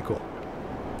 which is kind of cool.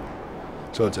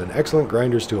 So it's an excellent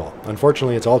grinder's tool.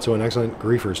 Unfortunately, it's also an excellent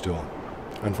griefer's tool.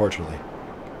 Unfortunately.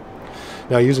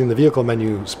 Now, using the vehicle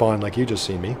menu spawn like you just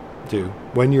seen me do,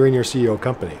 when you're in your CEO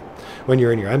company, when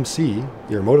you're in your MC,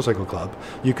 your motorcycle club,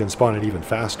 you can spawn it even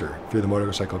faster through the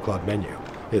motorcycle club menu.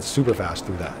 It's super fast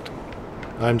through that.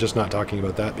 I'm just not talking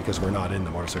about that because we're not in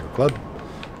the motorcycle club.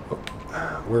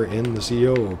 We're in the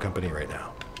CEO company right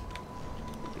now.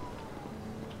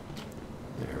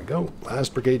 There we go.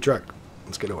 Last brigade truck.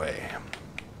 Let's get away.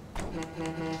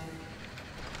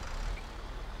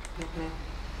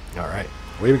 All right,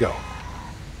 away we go.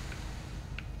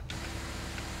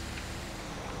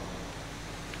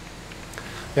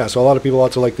 Yeah, so a lot of people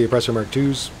also like the Oppressor Mark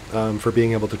IIs for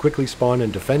being able to quickly spawn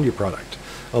and defend your product.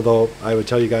 Although I would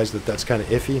tell you guys that that's kind of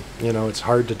iffy. You know, it's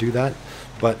hard to do that,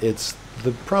 but it's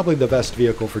probably the best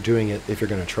vehicle for doing it if you're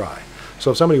going to try.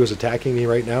 So if somebody was attacking me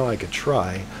right now, I could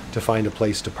try to find a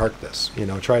place to park this. You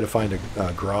know, try to find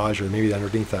a garage or maybe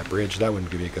underneath that bridge. That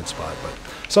wouldn't be a good spot, but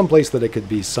some place that it could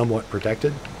be somewhat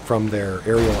protected from their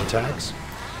aerial attacks.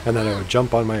 And then I would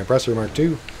jump on my Oppressor Mark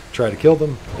II, try to kill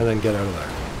them, and then get out of there.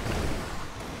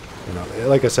 You know,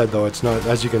 like I said though, it's not,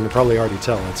 as you can probably already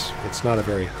tell, it's not a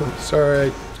very,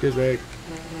 sorry, excuse me.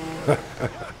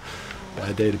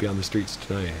 Bad day to be on the streets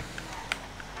tonight.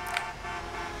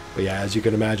 But yeah, as you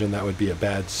can imagine, that would be a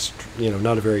bad,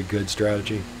 not a very good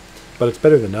strategy. But it's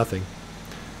better than nothing.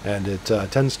 And it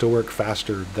tends to work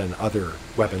faster than other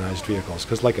weaponized vehicles.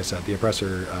 Because like I said, the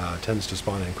Oppressor tends to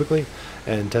spawn in quickly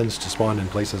and tends to spawn in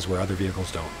places where other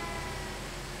vehicles don't.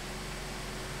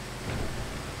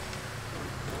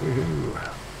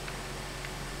 Woohoo.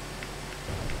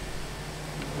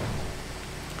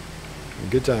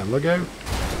 Good time, look out.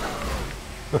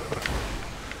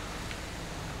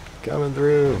 Coming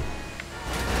through.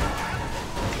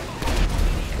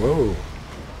 Whoa.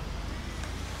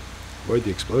 Avoid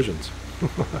the explosions.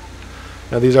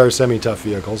 Now these are semi-tough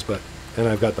vehicles, and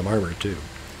I've got them armored too.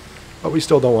 But we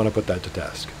still don't want to put that to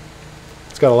task.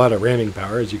 It's got a lot of ramming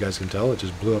power, as you guys can tell. It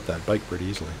just blew up that bike pretty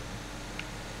easily.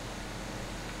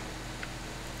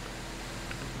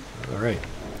 Alright.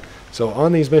 So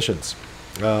on these missions,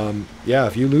 yeah,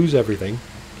 if you lose everything,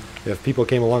 if people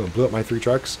came along and blew up my 3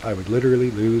 trucks, I would literally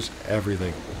lose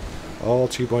everything. All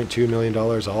 $2.2 million,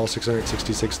 all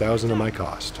 $666,000 of my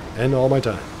cost, and all my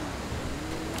time.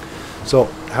 So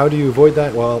how do you avoid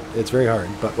that? Well, it's very hard,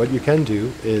 but what you can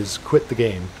do is quit the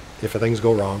game if things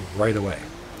go wrong right away.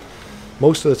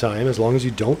 Most of the time, as long as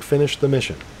you don't finish the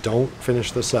mission, don't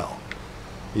finish the cell,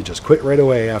 you just quit right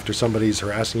away after somebody's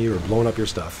harassing you or blowing up your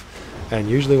stuff. And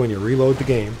usually when you reload the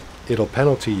game, it'll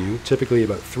penalty you typically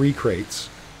about 3 crates.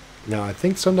 Now I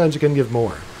think sometimes you can give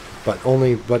more, but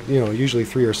usually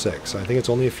 3 or 6. I think it's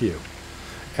only a few.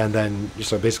 And then you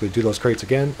so basically do those crates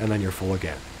again, and then you're full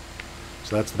again.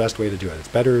 So that's the best way to do it. It's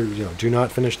better, do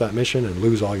not finish that mission and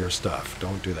lose all your stuff.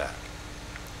 Don't do that.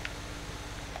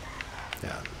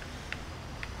 Yeah.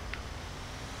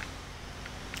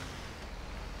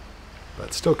 But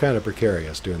it's still kind of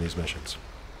precarious doing these missions.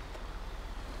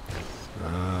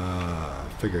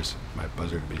 Figures my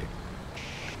buzzer to be.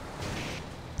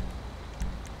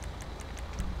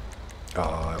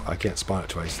 Oh, I can't spawn it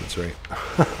twice, that's right.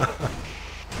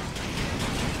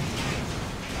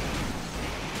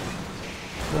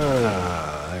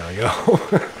 There we go.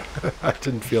 I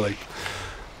didn't feel like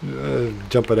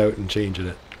jumping out and changing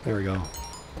it. There we go.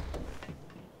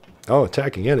 Oh,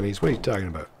 attacking enemies. What are you talking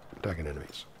about? Attacking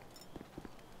enemies.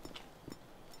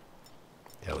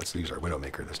 Yeah, let's use our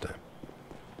Widowmaker this time.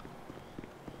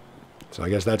 So I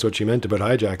guess that's what she meant about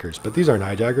hijackers. But these aren't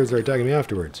hijackers, they're attacking me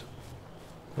afterwards.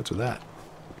 What's with that?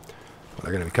 Well,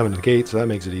 they're going to be coming to the gate, so that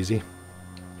makes it easy.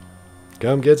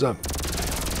 Come get some.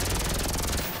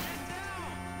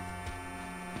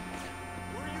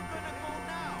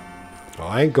 Oh,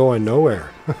 I ain't going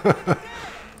nowhere.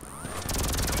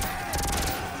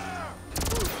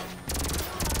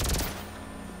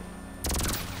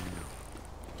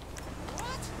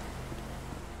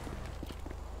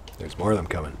 There's more of them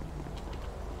coming.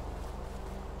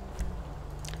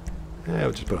 Yeah,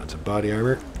 we'll just put on some body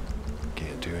armor.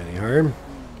 Can't do any harm.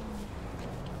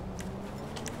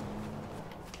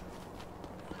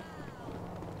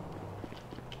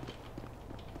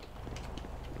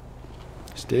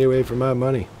 Stay away from my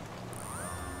money.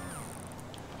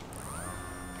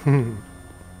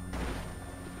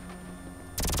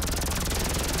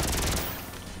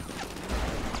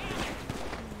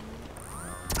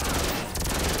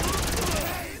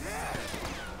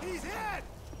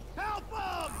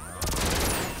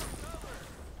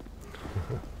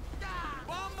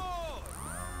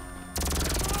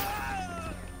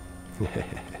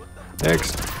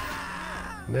 Next.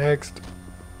 Next.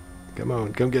 Come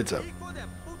on, come get some.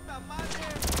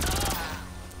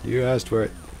 You asked for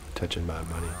it. Touching my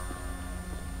money.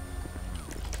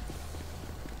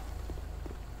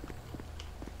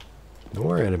 No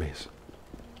more enemies.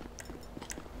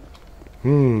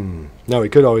 Now we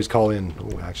could always call in.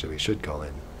 Oh, actually, we should call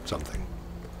in something.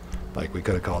 Like we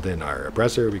could have called in our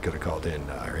oppressor. We could have called in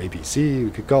our APC.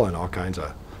 We could call in all kinds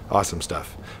of awesome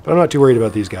stuff. But I'm not too worried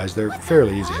about these guys. They're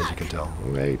fairly easy, as you can tell.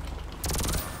 Right.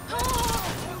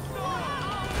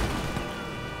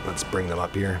 Let's bring them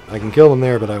up here. I can kill them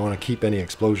there, but I want to keep any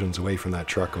explosions away from that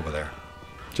truck over there.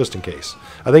 Just in case.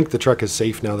 I think the truck is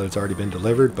safe now that it's already been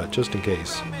delivered, but just in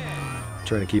case. I'm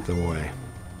trying to keep them away.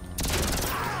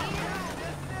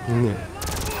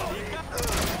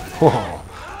 Oh,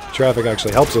 traffic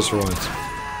actually helps us for once.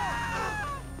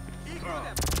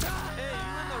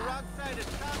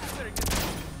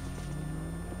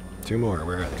 Two more.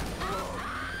 Where are they?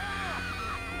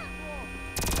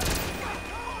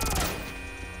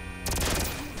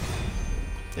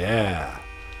 Yeah.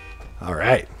 All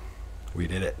right. We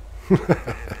did it.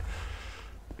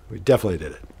 We definitely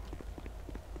did it.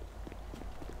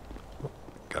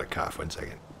 Got a cough. 1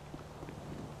 second.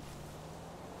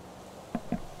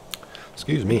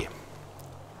 Excuse me.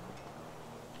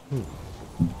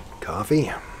 Coffee?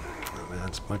 Oh,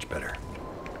 that's much better.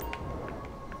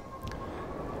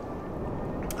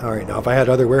 Alright, now if I had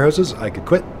other warehouses, I could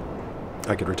quit.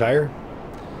 I could retire.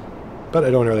 But I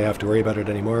don't really have to worry about it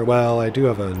anymore. Well, I do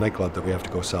have a nightclub that we have to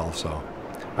go sell, so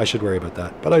I should worry about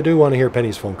that. But I do want to hear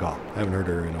Penny's phone call. I haven't heard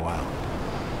her in a while.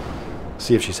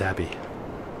 See if she's happy.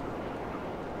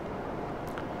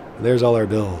 And there's all our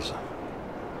bills.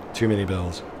 Too many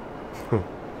bills.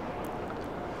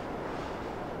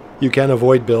 You can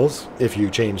avoid bills if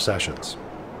you change sessions.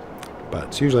 But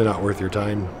it's usually not worth your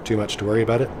time too much to worry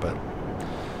about it. But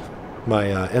my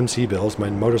MC bills, my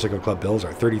motorcycle club bills,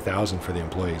 are $30,000 for the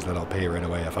employees that I'll pay right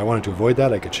away. If I wanted to avoid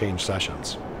that, I could change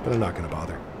sessions. But I'm not going to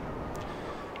bother.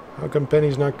 How come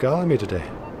Penny's not calling me today?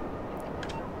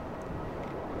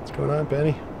 What's going on,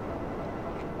 Penny?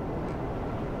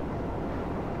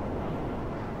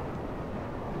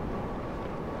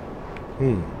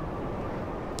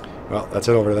 Well, let's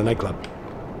head over to the nightclub.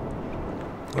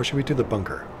 Or should we do the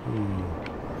bunker?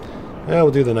 Yeah,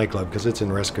 we'll do the nightclub because it's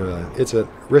in risk. It's a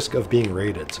risk of being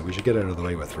raided, so we should get it out of the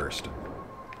way with first.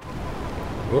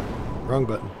 Whoop, wrong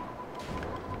button.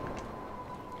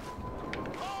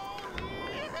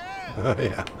 Oh,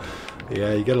 yeah.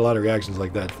 Yeah, you get a lot of reactions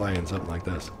like that flying something like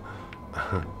this.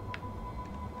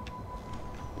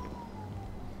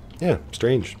 Yeah,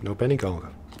 strange. No penny call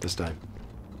this time.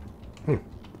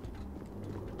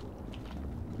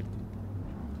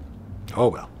 Oh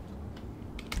well.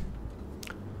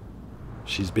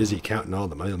 She's busy counting all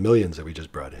the millions that we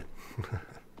just brought in.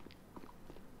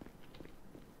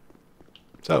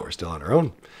 So we're still on our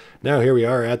own. Now here we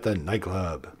are at the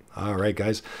nightclub. All right,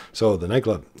 guys. So the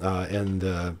nightclub,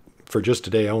 and for just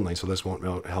today only, so this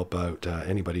won't help out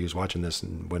anybody who's watching this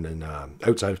when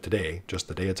outside of today, just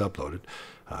the day it's uploaded.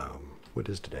 What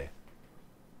is today?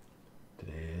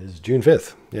 Today is June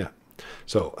 5th. Yeah.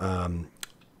 So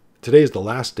today is the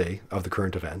last day of the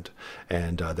current event,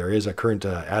 and there is a current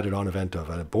added-on event of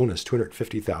a bonus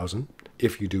 250,000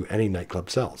 if you do any nightclub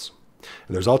sells.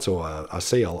 And there's also a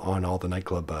sale on all the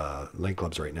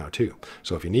nightclubs right now too.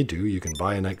 So if you need to, you can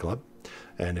buy a nightclub,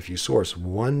 and if you source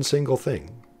one single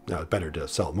thing, now it's better to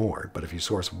sell more, but if you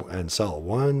source and sell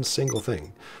one single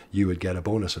thing, you would get a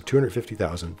bonus of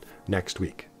 250,000 next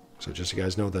week. So just so you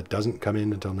guys know, that doesn't come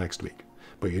in until next week.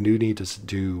 But you do need to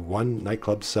do one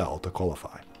nightclub sell to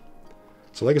qualify.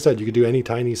 So like I said, you could do any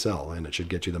tiny sell and it should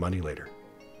get you the money later.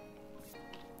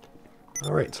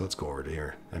 All right, so let's go over to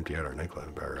here, empty out our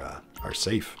nightclub, our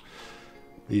safe.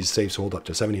 These safes hold up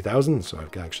to 70,000, so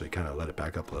I've actually kind of let it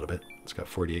back up a little bit. It's got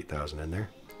 48,000 in there.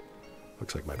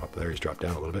 Looks like my popularity's dropped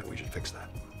down a little bit. We should fix that.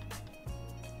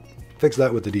 Fix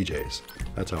that with the DJs.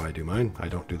 That's how I do mine. I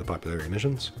don't do the popularity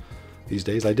missions these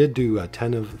days. I did do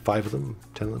 5 of them.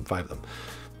 Can't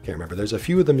remember. There's a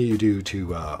few of them you do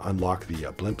to unlock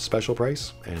the blimp special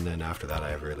price, and then after that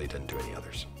I really didn't do any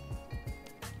others.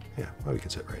 Yeah, well, we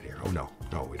can sit right here. Oh no,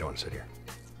 we don't want to sit here.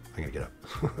 I'm gonna get up.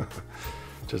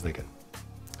 Just thinking.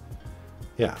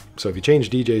 Yeah, so if you change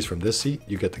DJs from this seat,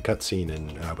 you get the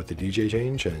cutscene with the DJ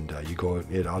change, and you go.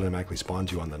 It automatically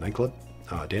spawns you on the nightclub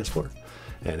dance floor.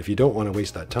 And if you don't want to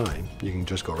waste that time, you can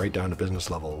just go right down to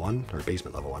business level 1, or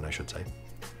basement level 1, I should say.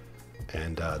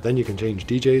 And then you can change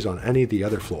DJs on any of the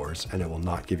other floors, and it will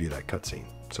not give you that cutscene.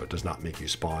 So it does not make you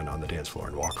spawn on the dance floor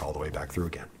and walk all the way back through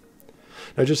again.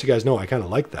 Now, just so you guys know, I kind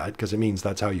of like that because it means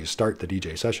that's how you start the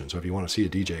DJ session. So if you want to see a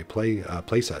DJ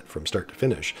play set from start to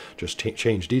finish, just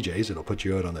change DJs. It'll put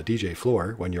you out on the DJ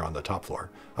floor when you're on the top floor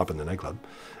up in the nightclub,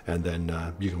 and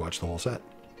then you can watch the whole set.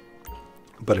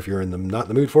 But if you're not in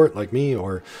the mood for it, like me,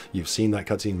 or you've seen that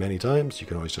cutscene many times, you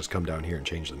can always just come down here and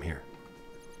change them here.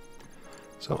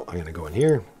 So I'm going to go in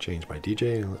here, change my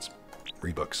DJ. Let's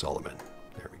rebook Solomon.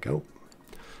 There we go.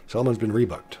 Solomon's been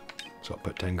rebooked. So I'll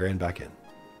put 10 grand back in.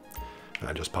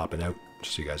 I'm just popping out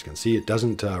just so you guys can see. It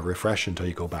doesn't refresh until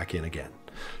you go back in again.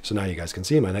 So now you guys can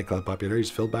see my nightclub popularity is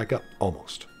filled back up,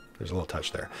 almost. There's a little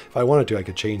touch there. If I wanted to, I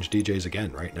could change DJs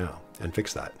again right now and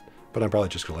fix that. But I'm probably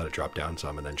just going to let it drop down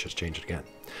some and then just change it again.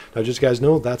 Now, just so you guys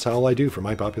know, that's all I do for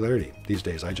my popularity. These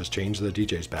days, I just change the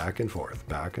DJs back and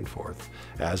forth,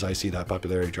 as I see that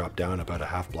popularity drop down about a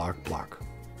half block.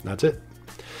 And that's it.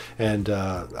 And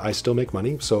I still make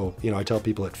money, so I tell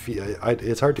people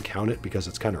it's hard to count it because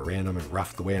it's kind of random and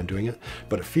rough the way I'm doing it,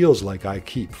 but it feels like I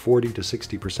keep 40 to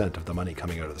 60% of the money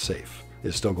coming out of the safe.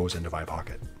 It still goes into my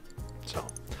pocket. So,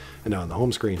 and now on the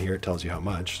home screen here, it tells you how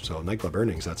much. So nightclub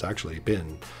earnings, that's actually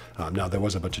been, now there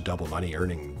was a bunch of double money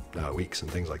earning weeks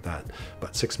and things like that,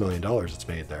 but $6 million it's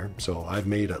made there. So I've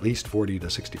made at least 40 to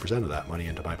 60% of that money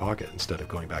into my pocket instead of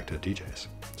going back to the DJs.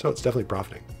 So it's definitely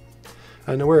profiting.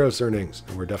 And the warehouse earnings,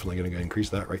 and we're definitely going to increase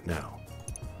that right now.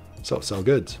 So sell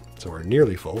goods. So we're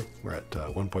nearly full. We're at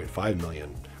 1.5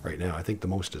 million right now. I think the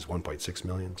most is 1.6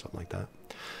 million, something like that.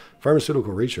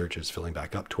 Pharmaceutical research is filling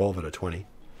back up, 12 out of 20.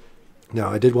 Now,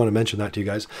 I did want to mention that to you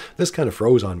guys. This kind of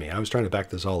froze on me. I was trying to back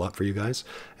this all up for you guys,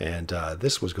 and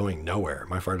this was going nowhere.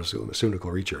 My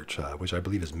pharmaceutical research, which I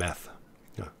believe is meth.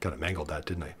 Kind of mangled that,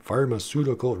 didn't I?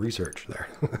 Pharmaceutical research there.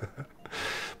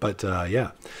 But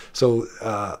yeah, so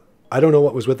I don't know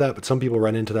what was with that, but some people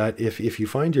run into that. If you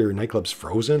find your nightclub's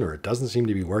frozen or it doesn't seem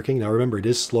to be working, now remember, it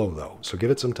is slow though, so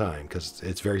give it some time because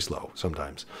it's very slow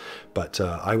sometimes. But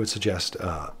I would suggest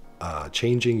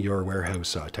changing your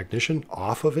warehouse technician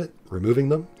off of it, removing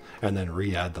them, and then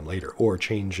re-add them later, or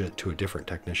change it to a different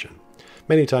technician.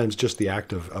 Many times just the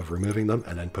act of removing them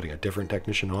and then putting a different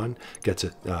technician on gets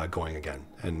it going again,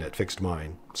 and it fixed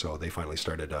mine, so they finally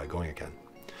started going again.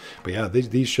 But yeah,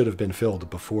 these should have been filled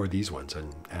before these ones,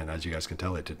 and as you guys can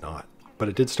tell, it did not. But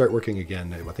it did start working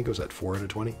again. I think it was at 4 out of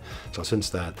 20. So since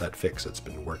that fix, it's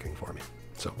been working for me.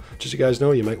 So just so you guys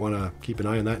know, you might want to keep an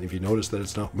eye on that. And if you notice that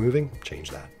it's not moving,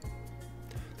 change that.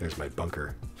 There's my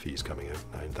bunker fees coming out,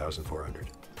 9,400.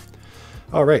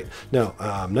 All right, now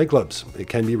nightclubs, it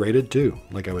can be rated too,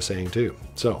 like I was saying too.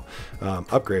 So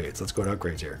upgrades, let's go to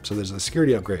upgrades here. So there's a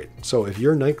security upgrade. So if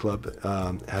your nightclub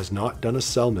has not done a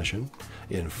cell mission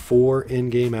in 4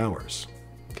 in-game hours,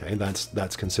 okay,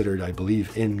 that's considered, I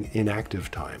believe,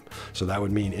 inactive time. So that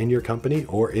would mean in your company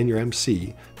or in your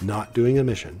MC not doing a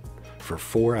mission for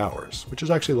 4 hours, which is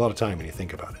actually a lot of time when you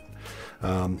think about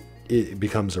it. It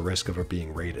becomes a risk of it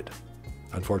being rated,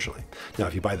 unfortunately. Now,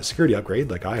 if you buy the security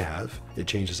upgrade, like I have, it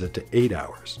changes it to 8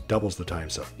 hours, doubles the time,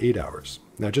 so 8 hours.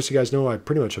 Now, just so you guys know, I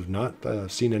pretty much have not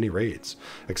seen any raids,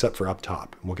 except for up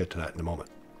top, and we'll get to that in a moment.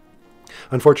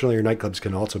 Unfortunately, your nightclubs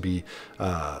can also be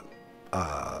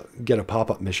get a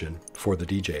pop-up mission for the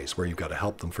DJs where you've got to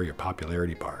help them for your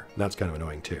popularity bar. And that's kind of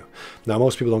annoying too. Now,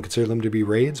 most people don't consider them to be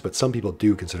raids, but some people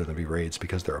do consider them to be raids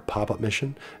because they're a pop-up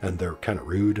mission and they're kind of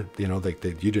rude. You know,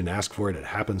 you didn't ask for it, it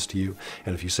happens to you.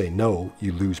 And if you say no,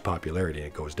 you lose popularity and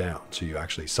it goes down. So you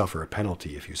actually suffer a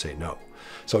penalty if you say no.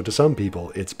 So to some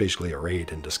people, it's basically a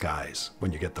raid in disguise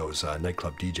when you get those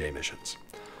nightclub DJ missions.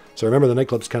 So remember, the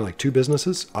nightclub's kind of like 2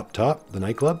 businesses, up top, the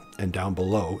nightclub, and down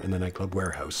below in the nightclub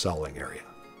warehouse selling area.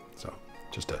 So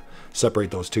just to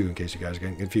separate those 2 in case you guys are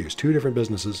getting confused. 2 different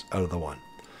businesses out of the 1.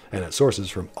 And it sources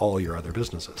from all your other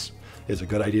businesses. It's a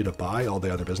good idea to buy all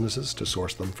the other businesses to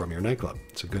source them from your nightclub.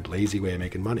 It's a good lazy way of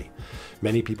making money.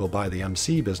 Many people buy the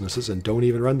MC businesses and don't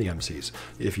even run the MCs.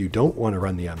 If you don't want to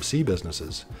run the MC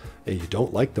businesses and you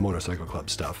don't like the motorcycle club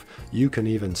stuff, you can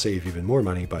even save even more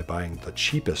money by buying the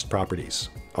cheapest properties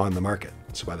on the market.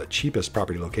 So buy the cheapest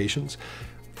property locations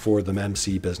for the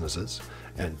MC businesses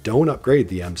and don't upgrade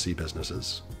the MC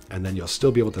businesses, and then you'll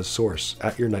still be able to source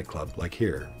at your nightclub like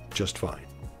here just fine.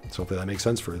 So hopefully that makes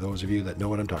sense for those of you that know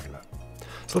what I'm talking about.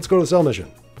 So let's go to the sell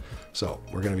mission. So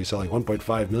we're going to be selling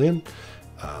 1.5 million.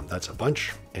 That's a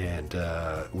bunch. And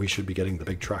we should be getting the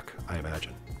big truck, I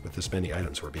imagine, with this many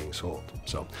items we're being sold.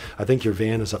 So I think your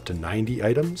van is up to 90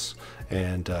 items.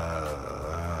 And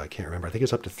I can't remember. I think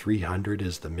it's up to 300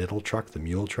 is the middle truck, the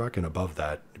mule truck. And above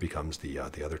that becomes the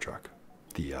other truck,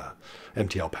 the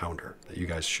MTL Pounder that you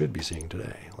guys should be seeing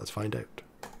today. Let's find out.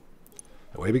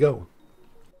 Away we go.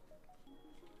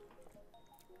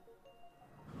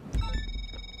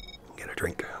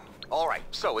 Drink. All right,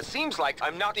 so it seems like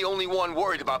I'm not the only one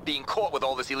worried about being caught with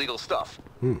all this illegal stuff.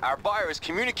 Our buyer is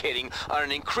communicating on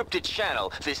an encrypted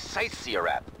channel, this Sightseer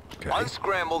app. Okay.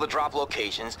 Unscramble the drop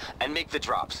locations and make the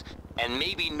drops. And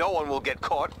maybe no one will get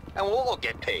caught and we'll all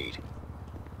get paid.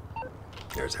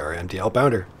 There's our MTL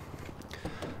Pounder.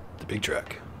 The big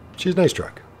truck. She's a nice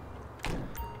truck.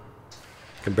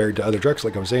 Compared to other trucks,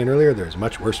 like I was saying earlier, there's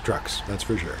much worse trucks, that's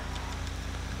for sure.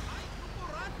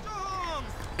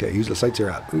 Okay, use the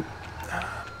Sightseer app. Oop.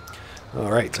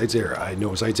 All right, Sightseer. I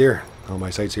know Sightseer. All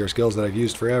my Sightseer skills that I've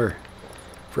used forever.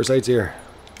 For Sightseer.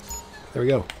 There we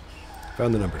go.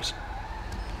 Found the numbers.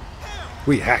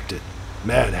 We hacked it.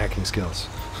 Mad hacking skills.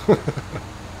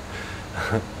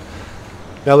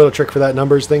 Now, a little trick for that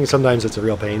numbers thing. Sometimes it's a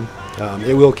real pain.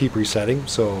 It will keep resetting.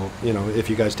 So, you know, if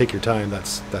you guys take your time,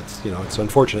 that's you know, it's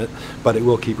unfortunate, but it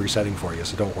will keep resetting for you.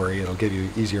 So don't worry. It'll give you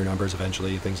easier numbers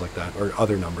eventually, things like that, or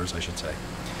other numbers, I should say.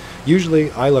 Usually,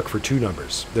 I look for 2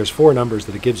 numbers. There's 4 numbers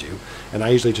that it gives you, and I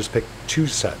usually just pick 2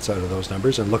 sets out of those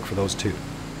numbers and look for those 2.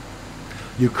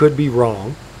 You could be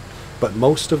wrong, but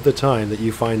most of the time that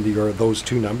you find those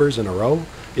 2 numbers in a row,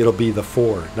 it'll be the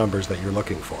 4 numbers that you're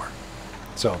looking for.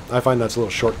 So I find that's a little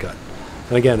shortcut.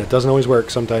 And again, it doesn't always work.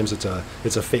 Sometimes it's a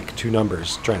fake 2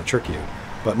 numbers trying to trick you.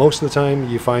 But most of the time,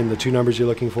 you find the 2 numbers you're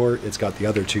looking for, it's got the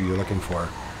other 2 you're looking for.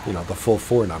 You know, the full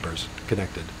 4 numbers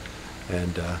connected.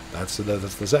 And that's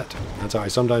the set. That's how I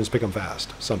sometimes pick them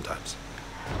fast. Sometimes.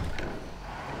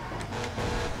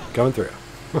 Going through.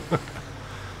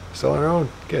 Still on our own?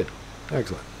 Good.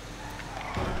 Excellent.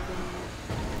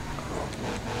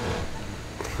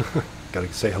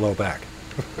 Gotta say hello back.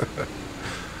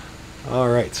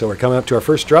 Alright, so we're coming up to our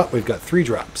first drop. We've got 3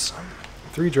 drops.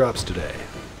 3 drops today.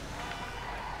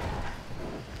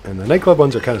 And the nightclub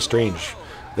ones are kind of strange.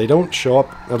 They don't show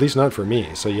up, at least not for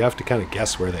me, so you have to kind of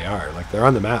guess where they are. Like, they're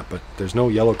on the map, but there's no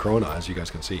yellow corona, as you guys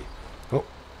can see. Oh,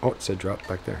 it said drop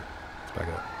back there. Let's back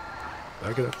it up.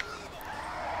 Back it up.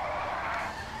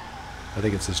 I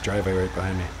think it's this driveway right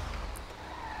behind me.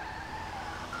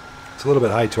 It's a little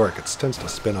bit high torque. It tends to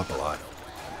spin up a lot.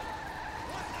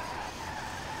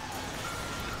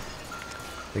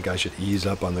 I think I should ease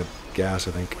up on the gas,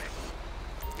 I think.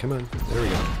 Come on. There we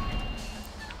go.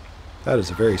 That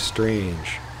is a very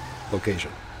strange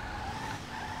location.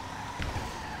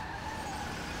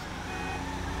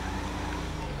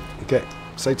 Okay,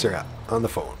 sites are out on the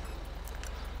phone.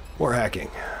 More hacking.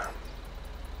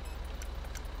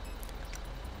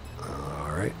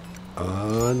 Alright.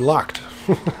 Unlocked.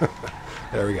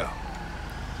 There we go.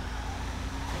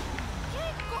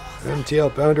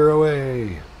 MTL pounder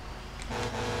away.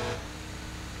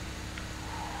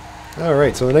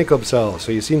 Alright, so the nightclub sell.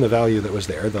 So you've seen the value that was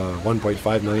there, the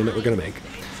 1.5 million that we're going to make.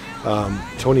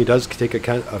 Tony does take a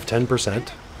cut of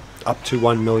 10%, up to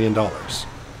 $1 million.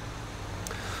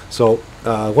 So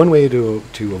one way to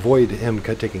avoid him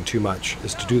taking too much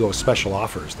is to do those special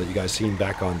offers that you guys seen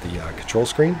back on the control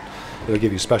screen. It'll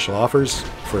give you special offers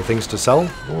for things to sell.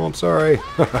 Oh, I'm sorry.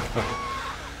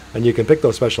 And you can pick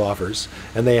those special offers,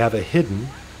 and they have a hidden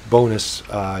bonus,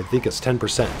 I think it's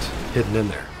 10% hidden in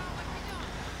there.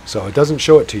 So it doesn't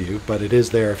show it to you, but it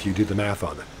is there if you do the math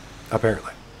on it,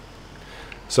 apparently.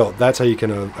 So that's how you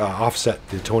can offset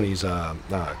the Tony's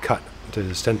cut, to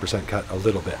his 10% cut a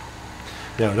little bit.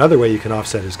 Now another way you can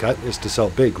offset his cut is to sell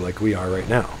big like we are right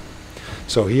now.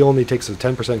 So he only takes a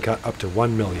 10% cut up to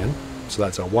 1 million, so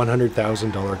that's a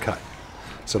 $100,000 cut.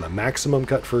 So the maximum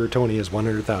cut for Tony is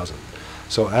 100,000.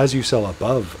 So as you sell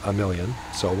above a million,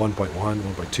 so 1.1,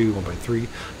 1.2, 1.3,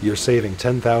 you're saving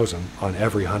 10,000 on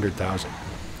every 100,000.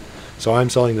 So I'm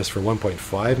selling this for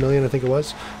 1.5 million, I think it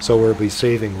was. So we'll be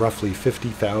saving roughly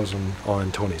 50,000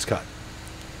 on Tony's cut,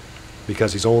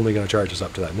 because he's only going to charge us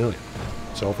up to that million.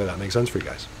 So hopefully that makes sense for you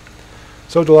guys.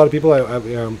 So to a lot of people, I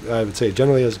would say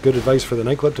generally as good advice for the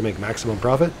nightclub to make maximum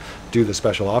profit, do the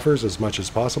special offers as much as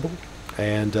possible,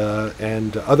 and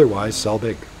otherwise sell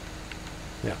big.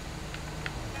 Yeah.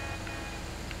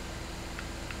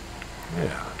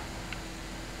 Yeah.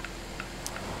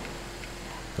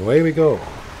 Away we go.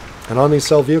 And on these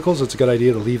sell vehicles, it's a good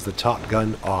idea to leave the top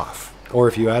gun off. Or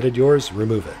if you added yours,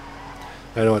 remove it.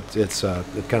 I know it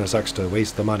kind of sucks to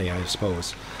waste the money, I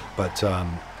suppose. But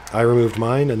I removed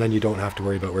mine, and then you don't have to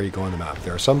worry about where you go on the map.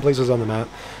 There are some places on the map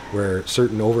where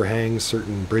certain overhangs,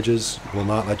 certain bridges will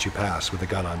not let you pass with a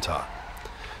gun on top.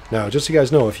 Now, just so you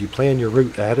guys know, if you plan your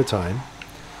route ahead of time,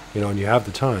 and you have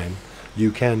the time,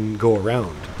 you can go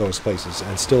around those places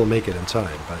and still make it in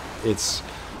time. But it's,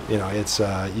 you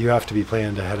have to be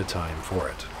planned ahead of time for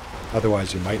it.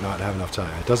 Otherwise, you might not have enough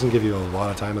time. It doesn't give you a lot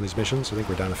of time on these missions. I think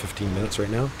we're down to 15 minutes right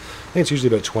now. I think it's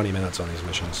usually about 20 minutes on these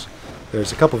missions.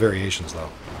 There's a couple variations, though.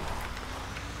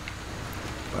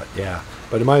 But yeah,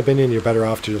 but in my opinion, you're better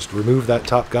off to just remove that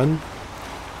top gun,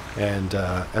 and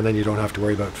then you don't have to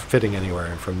worry about fitting anywhere.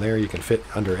 And from there, you can fit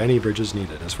under any bridges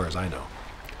needed, as far as I know.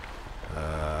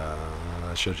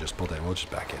 I should have just pulled in. We'll just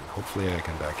back in. Hopefully, I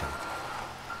can back in.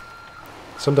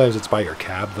 Sometimes it's by your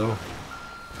cab, though.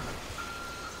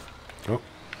 Oh.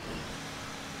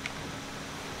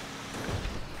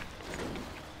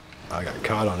 I got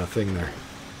caught on a thing there.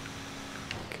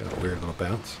 Got a weird little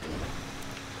bounce.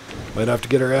 Might have to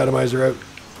get our atomizer out.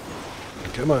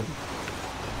 Come on.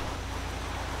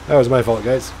 That was my fault,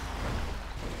 guys.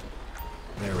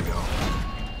 There we go.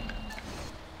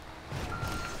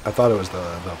 I thought it was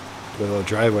the little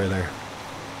driveway there.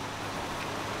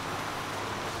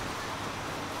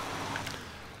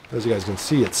 As you guys can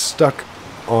see, it's stuck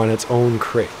on its own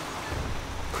crate.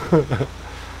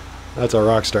 That's a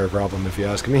Rockstar problem, if you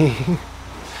ask me.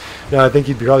 Now, I think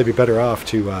you'd probably be better off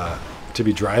to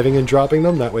be driving and dropping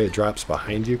them. That way it drops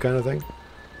behind you, kind of thing.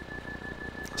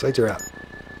 Sights are out.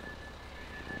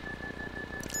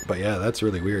 But yeah, that's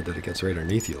really weird that it gets right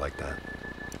underneath you like that.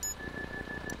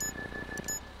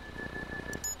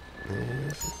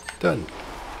 And done.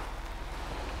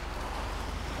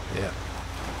 Yeah.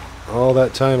 All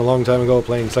that time, a long time ago,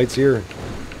 playing Sightseer,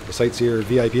 the Sightseer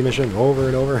VIP mission over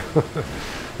and over.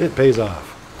 It pays off.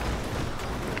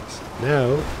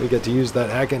 Now we get to use that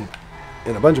hacking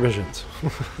in a bunch of missions.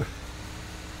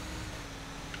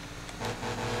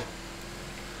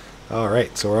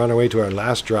 Alright, so we're on our way to our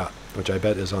last drop, which I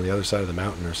bet is on the other side of the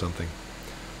mountain or something.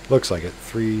 Looks like it.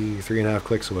 Three and a half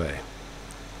clicks away.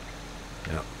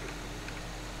 Yep.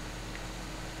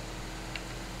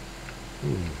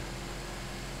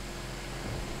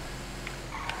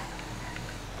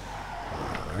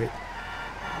 Alright.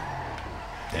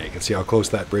 Yeah, you can see how close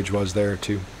that bridge was there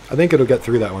too. I think it'll get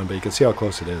through that one, but you can see how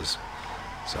close it is.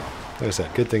 So, like I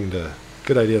said,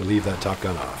 good idea to leave that top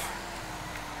gun off.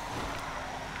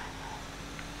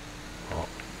 Oh.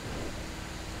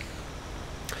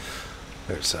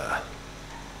 There's a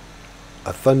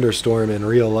thunderstorm in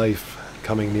real life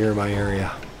coming near my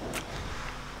area.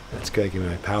 That's making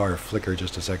my power flicker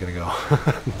just a second ago.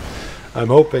 I'm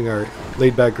hoping our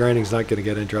laid-back grinding's not going to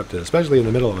get interrupted, especially in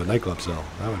the middle of a nightclub cell.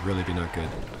 That would really be not good.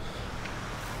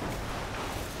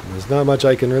 And there's not much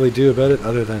I can really do about it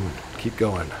other than keep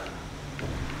going.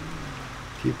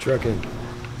 Keep trucking.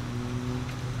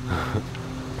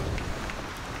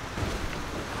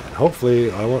 And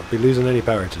hopefully I won't be losing any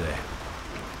power today.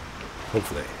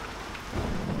 Hopefully.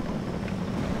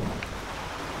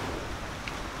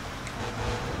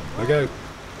 Look out.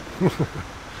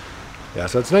 Yeah,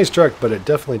 so it's a nice truck, but it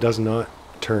definitely does not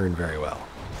turn very well.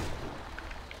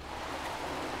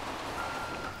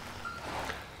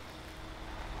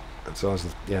 And so,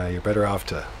 yeah, you're better off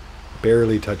to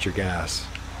barely touch your gas.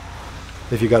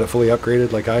 If you got it fully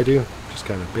upgraded like I do, just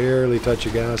kind of barely touch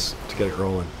your gas to get it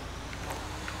rolling.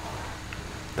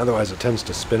 Otherwise, it tends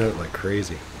to spin out like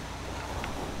crazy.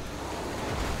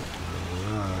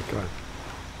 Oh, God.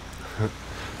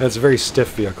 And it's a very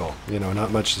stiff vehicle, you know,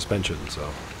 not much suspension,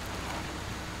 so.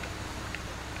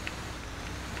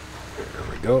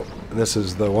 There we go. And this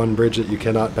is the one bridge that you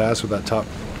cannot pass with that top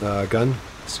gun.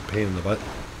 It's a pain in the butt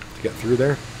to get through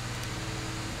there.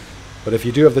 But if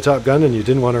you do have the top gun and you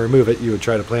didn't want to remove it, you would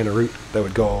try to plan a route that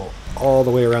would go all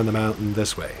the way around the mountain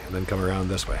this way, and then come around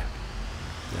this way.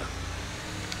 Yeah.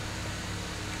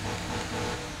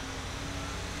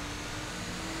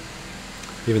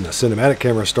 Even the cinematic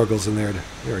camera struggles in there.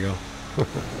 Here we go.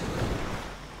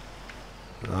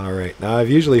 Alright, now I've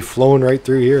usually flown right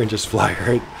through here and just fly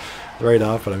right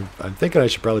off, but I'm thinking I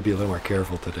should probably be a little more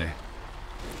careful today.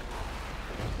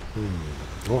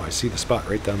 Oh, I see the spot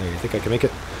right down there. You think I can make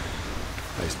it?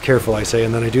 Careful, I say,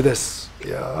 and then I do this.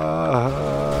 Yeah.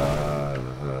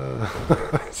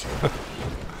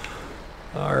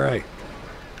 Alright.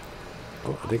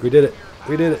 Oh, I think we did it.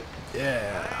 We did it.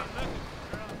 Yeah.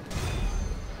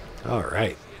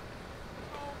 Alright.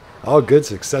 All goods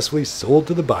successfully sold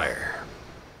to the buyer.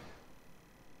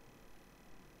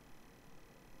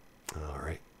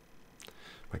 Alright.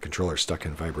 My controller's stuck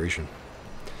in vibration.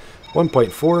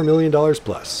 $1.4 million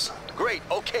plus. Great,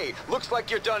 okay. Looks like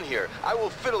you're done here. I will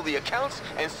fiddle the accounts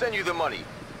and send you the money.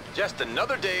 Just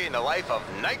another day in the life of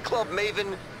nightclub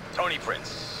maven Tony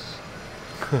Prince.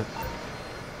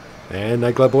 And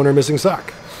nightclub owner missing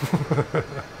sock.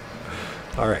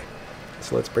 Alright.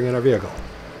 So let's bring in our vehicle.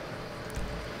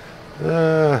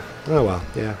 Oh well,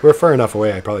 yeah. We're far enough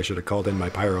away, I probably should have called in my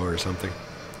pyro or something.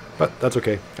 But that's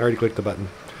okay. I already clicked the button.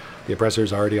 The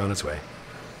oppressor's already on its way.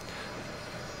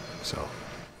 So,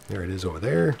 there it is over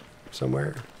there,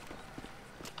 somewhere.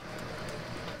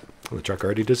 Well, the truck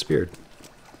already disappeared.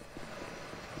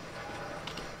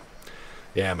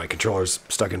 Yeah, my controller's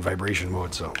stuck in vibration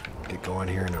mode, so get going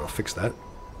here and it'll fix that,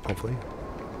 hopefully.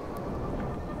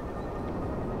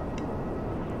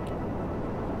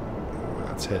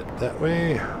 Let's head that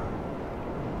way.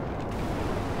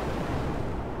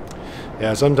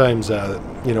 Yeah, sometimes,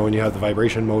 you know, when you have the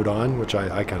vibration mode on, which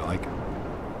I kind of like,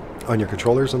 on your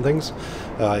controllers and things,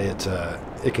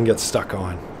 it can get stuck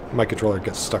on. My controller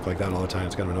gets stuck like that all the time.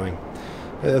 It's kind of annoying.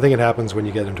 I think it happens when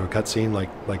you get into a cutscene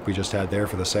like we just had there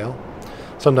for the sale.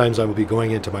 Sometimes I will be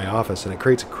going into my office and it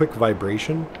creates a quick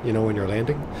vibration, you know, when you're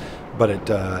landing, but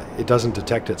it doesn't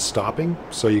detect it stopping.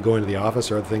 So you go into the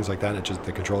office or other things like that, and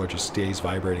the controller just stays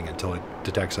vibrating until it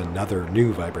detects another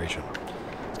new vibration.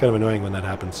 It's kind of annoying when that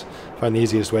happens. I find the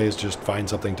easiest way is just find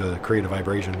something to create a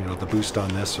vibration, you know, the boost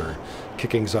on this or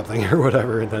kicking something or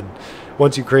whatever, and then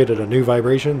once you created a new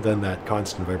vibration, then that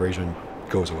constant vibration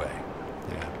goes away.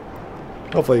 Yeah.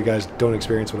 Hopefully you guys don't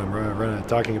experience what I'm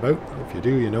talking about. If you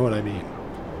do, you know what I mean.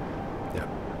 Yeah.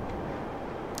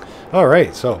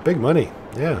 Alright, so big money.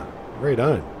 Yeah, right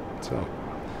on. So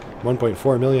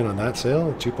 1.4 million on that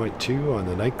sale, 2.2 on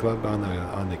the nightclub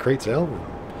on the crate sale.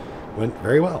 Went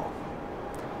very well.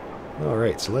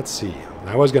 Alright, so let's see.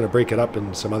 I was going to break it up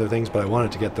in some other things, but I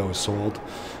wanted to get those sold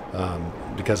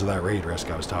because of that raid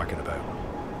risk I was talking about.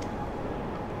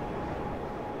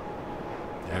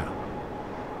 Yeah.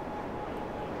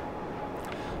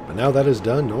 But now that is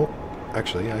done, oh,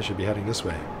 actually, I should be heading this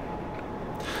way.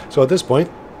 So at this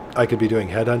point, I could be doing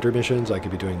headhunter missions, I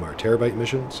could be doing more Terrorbyte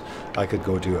missions, I could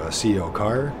go do a CEO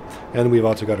car, and we've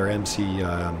also got our MC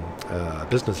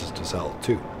businesses to sell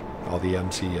too. All the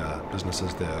MC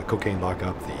businesses, the cocaine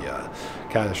lockup, the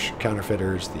cash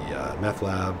counterfeiters, the meth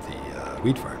lab, the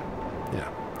weed farm. Yeah.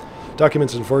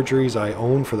 Documents and forgeries I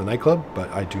own for the nightclub, but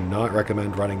I do not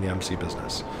recommend running the MC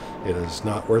business. It is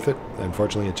not worth it.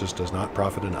 Unfortunately, it just does not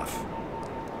profit enough.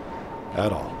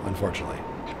 At all, unfortunately.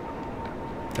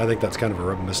 I think that's kind of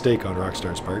a mistake on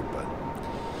Rockstar's part,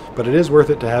 but it is worth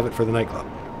it to have it for the nightclub.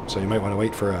 So you might want to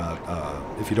wait for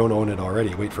if you don't own it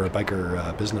already, wait for a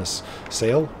biker business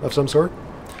sale of some sort,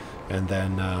 and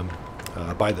then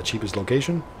buy the cheapest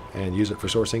location and use it for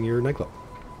sourcing your nightclub.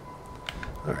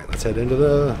 All right, let's head into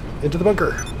the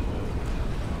bunker.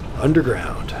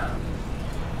 Underground.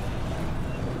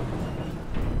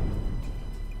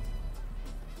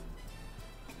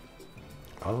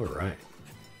 All right.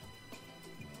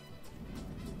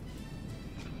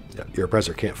 Yeah, your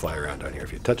oppressor can't fly around down here.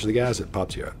 If you touch the gas, it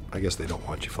pops you up. I guess they don't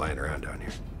want you flying around down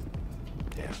here.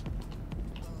 Yeah.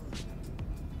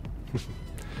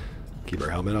 Keep our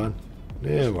helmet on?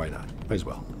 Yeah, why not? Might as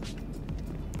well.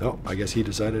 No, I guess he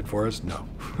decided for us? No.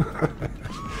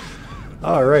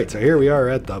 Alright, so here we are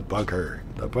at the bunker.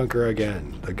 The bunker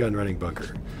again. The gun running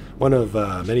bunker. One of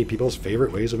many people's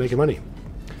favorite ways of making money.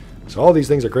 So all these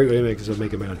things are great ways of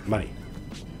making money.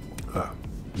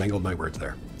 Mangled my words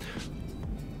there.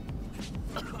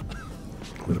 A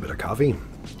little bit of coffee.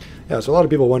 Yeah, so a lot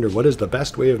of people wonder, what is the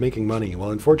best way of making money?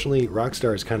 Well, unfortunately,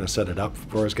 Rockstar has kind of set it up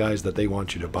for us guys that they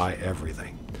want you to buy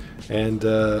everything. And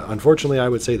unfortunately, I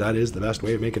would say that is the best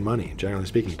way of making money, generally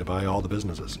speaking, to buy all the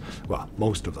businesses. Well,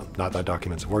 most of them, not that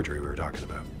documents of forgery we were talking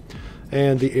about.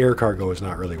 And the air cargo is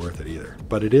not really worth it either.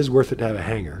 But it is worth it to have a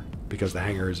hangar, because the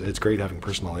hangar it's great having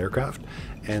personal aircraft,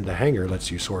 and the hangar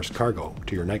lets you source cargo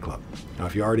to your nightclub. Now,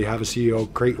 if you already have a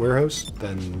CEO crate warehouse,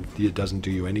 then it doesn't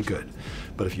do you any good.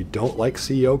 But if you don't like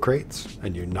CEO crates,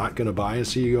 and you're not going to buy a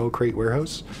CEO crate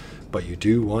warehouse, but you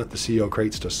do want the CEO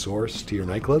crates to source to your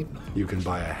nightclub, you can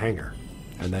buy a hangar.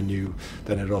 And then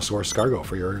it'll source cargo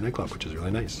for your nightclub, which is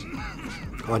really nice.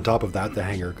 On top of that, the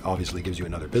hangar obviously gives you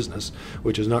another business,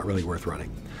 which is not really worth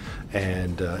running.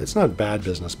 And it's not bad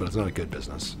business, but it's not a good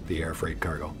business, the air freight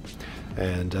cargo.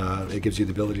 And it gives you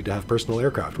the ability to have personal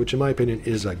aircraft, which in my opinion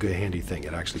is a good handy thing.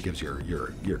 It actually gives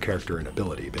your character an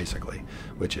ability, basically,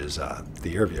 which is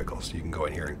the air vehicles. You can go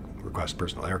in here and request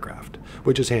personal aircraft,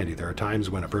 which is handy. There are times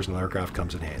when a personal aircraft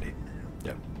comes in handy.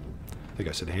 Yeah. I think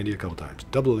I said handy a couple times.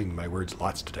 Doubling my words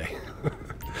lots today.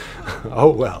 Oh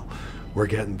well, we're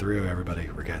getting through, everybody.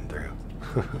 We're getting through.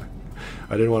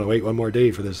 I didn't want to wait one more day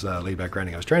for this laid-back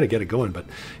grinding. I was trying to get it going, but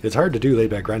it's hard to do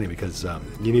laid-back grinding because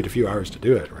you need a few hours to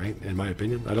do it, right? In my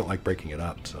opinion, I don't like breaking it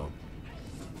up, so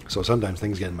sometimes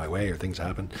things get in my way or things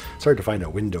happen. It's hard to find a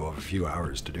window of a few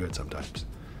hours to do it sometimes.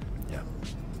 Yeah.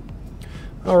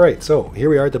 All right, so here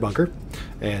we are at the bunker,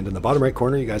 and in the bottom right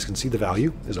corner, you guys can see the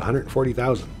value is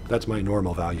 140,000. That's my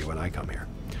normal value when I come here.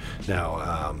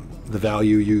 Now, the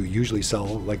value you usually sell,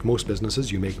 like most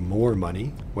businesses, you make more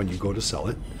money when you go to sell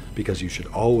it, because you should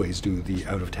always do the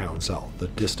out-of-town sell, the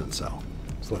distance sell.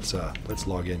 So let's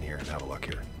log in here and have a look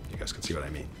here. You guys can see what I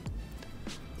mean.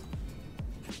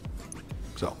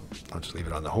 So I'll just leave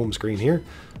it on the home screen here.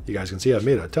 You guys can see I've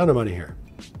made a ton of money here.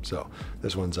 So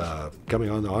this one's coming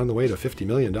on the way to $50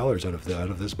 million out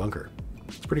of this bunker.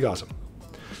 It's pretty awesome.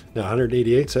 Now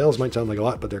 188 sales might sound like a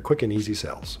lot, but they're quick and easy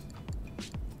sales.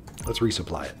 Let's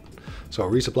resupply it. So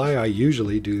resupply I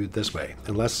usually do this way,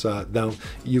 unless now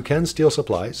you can steal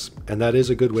supplies, and that is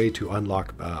a good way to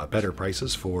unlock better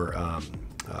prices for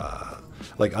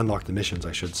like unlock the missions,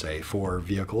 I should say, for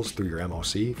vehicles through your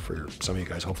MOC. For some of you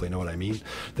guys hopefully know what I mean.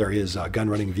 There is gun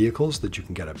running vehicles that you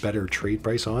can get a better trade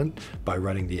price on by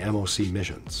running the MOC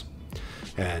missions.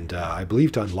 And I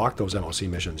believe to unlock those MOC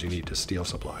missions, you need to steal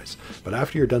supplies. But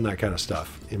after you're done that kind of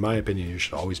stuff, in my opinion, you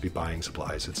should always be buying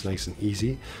supplies. It's nice and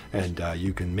easy, and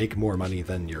you can make more money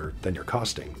than you're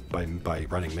costing by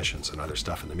running missions and other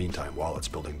stuff in the meantime while it's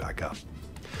building back up.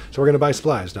 So we're going to buy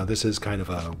supplies. Now this is kind of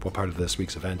a part of this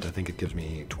week's event. I think it gives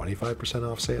me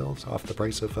 25% off sales off the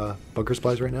price of bunker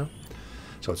supplies right now.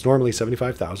 So it's normally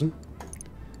 $75,000, and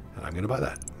I'm going to buy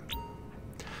that.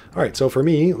 All right, so for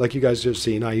me, like you guys just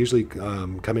seen, I usually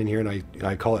come in here and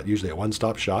I call it usually a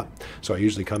one-stop shop. So I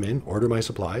usually come in, order my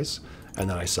supplies, and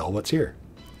then I sell what's here.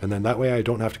 And then that way I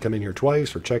don't have to come in here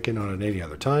twice or check in on it any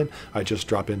other time. I just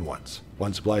drop in once.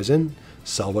 One supply's in,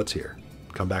 sell what's here.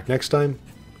 Come back next time,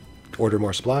 order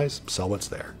more supplies, sell what's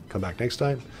there. Come back next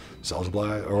time, sell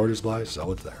supply or order supplies, sell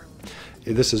what's there.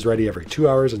 This is ready every 2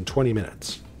 hours and 20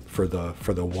 minutes for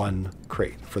the one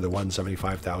crate, for the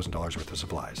 $175,000 worth of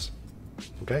supplies.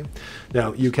 Okay,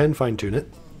 now you can fine tune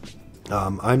it.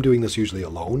 I'm doing this usually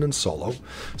alone and solo,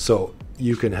 so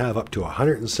you can have up to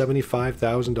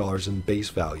 $175,000 in base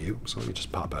value. So let me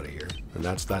just pop out of here, and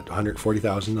that's that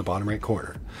 140,000 in the bottom right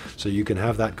corner. So you can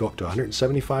have that go up to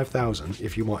 175,000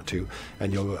 if you want to,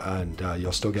 and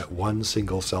you'll still get one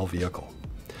single cell vehicle.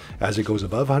 As it goes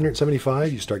above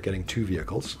 175, you start getting 2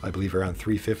 vehicles. I believe around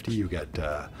 350 you get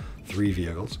 3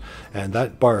 vehicles, and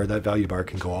that value bar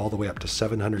can go all the way up to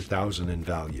 700,000 in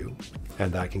value,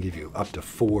 and that can give you up to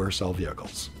 4 cell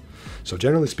vehicles. So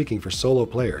generally speaking, for solo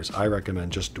players, I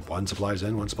recommend just one supplies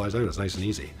in, one supplies out. It's nice and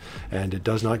easy, and it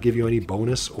does not give you any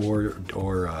bonus or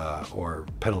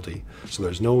penalty. So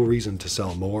there's no reason to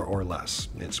sell more or less.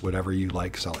 It's whatever you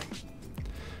like selling.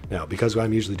 Now, because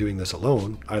I'm usually doing this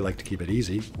alone, I like to keep it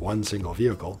easy, one single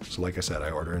vehicle. So like I said, I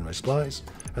order in my supplies,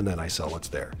 and then I sell what's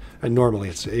there. And normally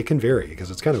it can vary, because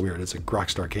it's kind of weird. It's a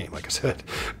Rockstar game, like I said.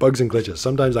 Bugs and glitches.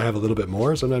 Sometimes I have a little bit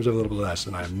more, sometimes I have a little bit less,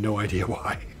 and I have no idea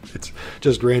why. It's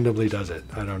just randomly does it.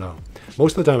 I don't know.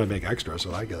 Most of the time I make extra, so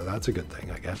that's a good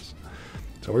thing, I guess.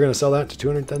 So we're going to sell that to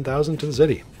 210,000 to the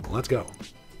city. Let's go.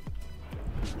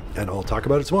 And I'll talk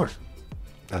about it some more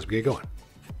as we get going.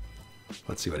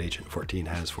 Let's see what Agent 14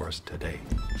 has for us today.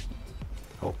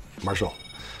 Oh, Marshall.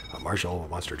 A Marshall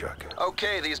monster truck.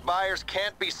 Okay, these buyers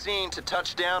can't be seen to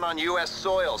touch down on U.S.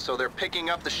 soil, so they're picking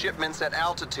up the shipments at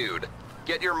altitude.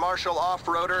 Get your Marshall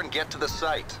off-roader and get to the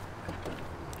site.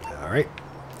 All right,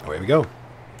 away we go.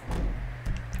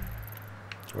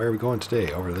 Where are we going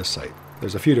today? Over to this site.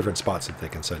 There's a few different spots that they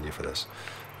can send you for this.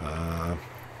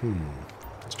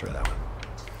 Let's try that one.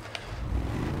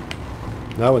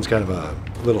 That one's kind of a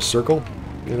little circle,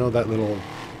 you know, that little,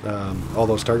 all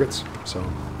those targets. So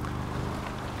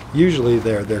usually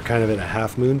they're kind of in a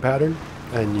half moon pattern,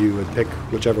 and you would pick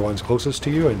whichever one's closest to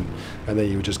you, and then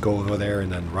you would just go over there and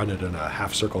then run it in a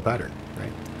half circle pattern,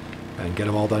 right? And get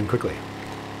them all done quickly.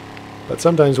 But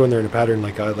sometimes when they're in a pattern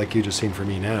like you just seen for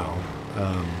me now,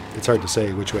 it's hard to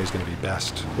say which way is going to be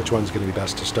best, which one's going to be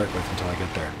best to start with until I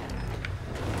get there.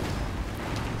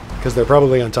 Because they're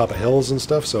probably on top of hills and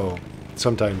stuff, so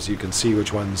sometimes you can see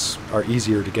which ones are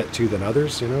easier to get to than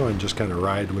others, you know, and just kind of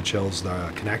ride which hills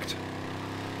connect.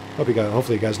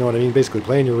 Hopefully you guys know what I mean. Basically,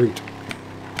 plan your route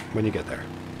when you get there.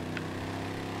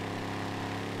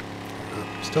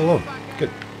 Still alone. Good.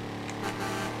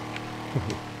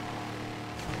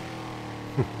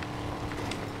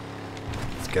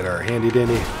 Let's get our handy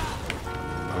dandy.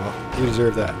 Oh, you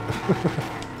deserve that.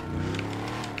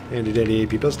 Handy dandy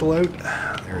AP pistol out.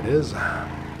 There it is.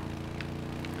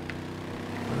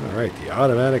 Alright, the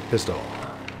automatic pistol.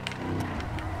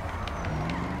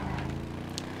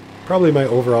 Probably my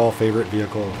overall favorite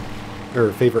vehicle,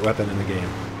 or favorite weapon in the game.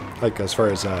 Like as far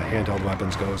as handheld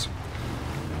weapons goes.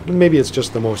 Maybe it's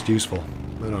just the most useful.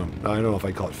 I don't know if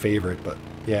I'd call it favorite, but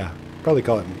yeah. Probably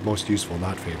call it most useful,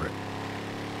 not favorite.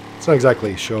 It's not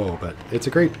exactly show, but it's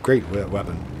a great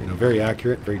weapon. You know, very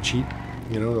accurate, very cheap.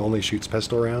 You know, it only shoots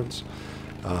pistol rounds.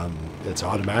 It's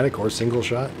automatic or single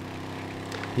shot.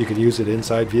 You can use it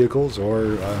inside vehicles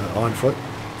or on foot.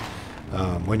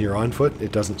 When you're on foot,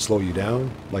 it doesn't slow you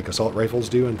down like assault rifles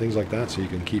do and things like that, so you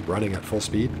can keep running at full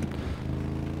speed.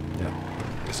 Yeah,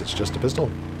 I guess it's just a pistol.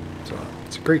 So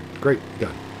it's a great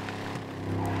gun.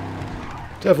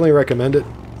 Definitely recommend it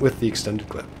with the extended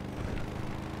clip.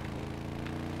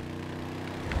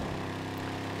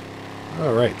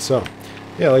 Alright, so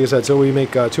yeah, like I said, so we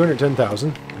make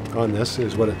 210,000 on this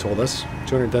is what it told us.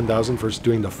 210,000 for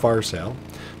doing the far sale.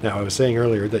 Now, I was saying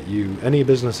earlier that any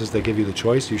businesses that give you the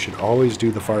choice, you should always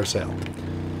do the far sale.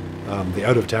 The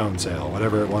out-of-town sale,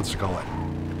 whatever it wants to call it.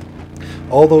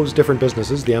 All those different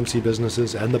businesses, the MC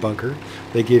businesses and the bunker,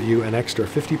 they give you an extra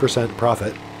 50%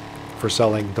 profit for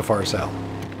selling the far sale.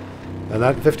 And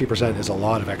that 50% is a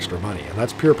lot of extra money, and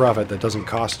that's pure profit that doesn't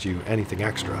cost you anything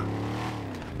extra.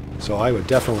 So I would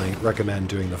definitely recommend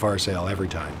doing the far sale every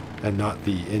time, and not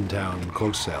the in-town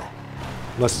close sale.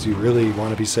 Unless you really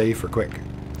want to be safe or quick.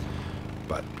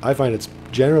 But I find it's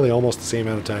generally almost the same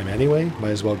amount of time anyway.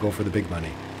 Might as well go for the big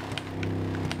money.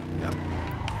 Yep.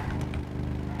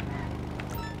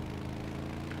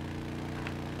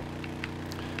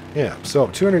 Yeah, so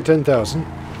 210,000,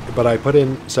 but I put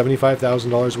in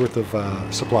 $75,000 worth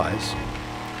of supplies.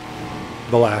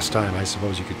 The last time, I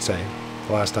suppose you could say.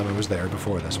 The last time I was there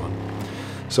before this one.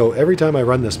 So every time I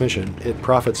run this mission, it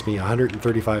profits me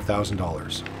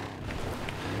 $135,000.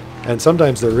 And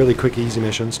sometimes they're really quick, easy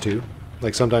missions too.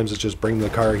 Like sometimes it's just bring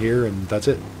the car here and that's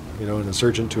it. You know, an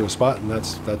insurgent to a spot, and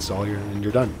that's all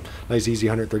you're done. Nice, easy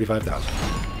 135,000.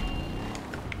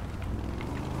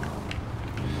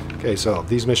 Okay, so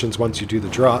these missions, once you do the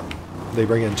drop, they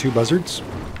bring in 2 buzzards,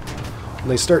 and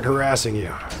they start harassing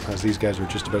you, as these guys were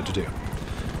just about to do.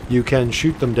 You can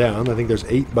shoot them down. I think there's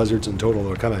 8 buzzards in total that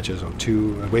will come at you, so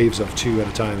 2 waves of 2 at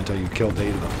a time until you've killed 8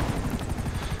 of them.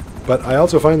 But I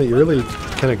also find that you really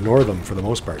can ignore them for the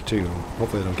most part too.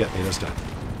 Hopefully they don't get me this time.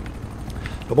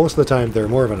 But most of the time they're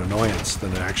more of an annoyance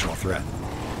than an actual threat.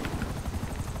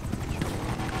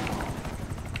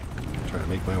 Trying to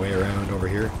make my way around over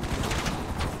here.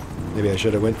 Maybe I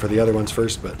should have went for the other ones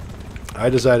first, but I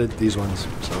decided these ones,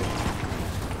 so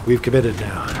we've committed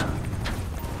now.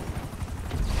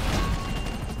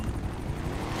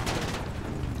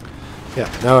 Yeah,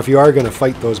 now if you are going to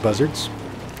fight those buzzards,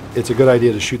 it's a good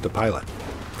idea to shoot the pilot,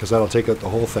 because that'll take out the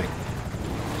whole thing.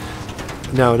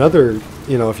 Now another,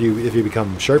 you know, if you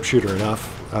become sharpshooter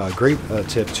enough, great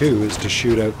tip too is to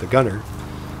shoot out the gunner,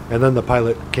 and then the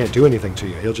pilot can't do anything to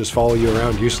you. He'll just follow you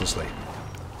around uselessly.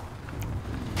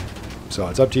 So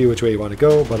it's up to you which way you want to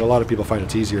go, but a lot of people find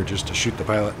it's easier just to shoot the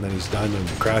pilot and then he's done and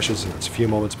it crashes and it's a few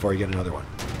moments before you get another one.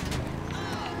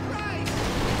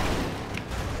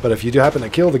 But if you do happen to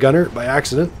kill the gunner by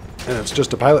accident, and it's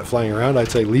just a pilot flying around,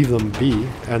 I'd say leave them be,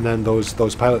 and then those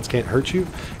pilots can't hurt you,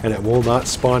 and it will not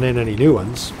spawn in any new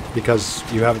ones because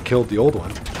you haven't killed the old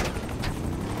one.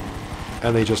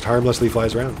 And they just harmlessly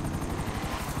flies around.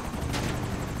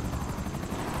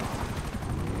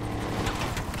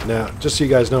 Now, just so you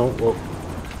guys know, well,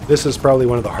 this is probably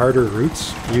one of the harder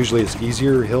routes. Usually it's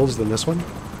easier hills than this one.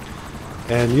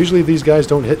 And usually these guys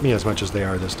don't hit me as much as they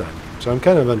are this time. So I'm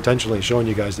kind of intentionally showing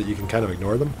you guys that you can kind of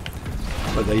ignore them.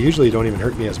 But they usually don't even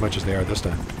hurt me as much as they are this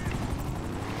time.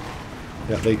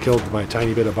 Yeah, they killed my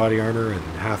tiny bit of body armor and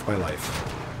half my life.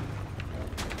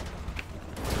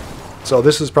 So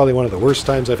this is probably one of the worst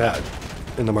times I've had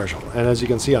in the Marshal. And as you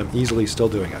can see, I'm easily still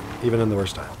doing it, even in the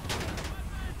worst time.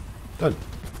 Done.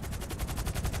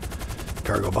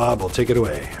 Cargo Bob will take it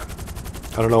away.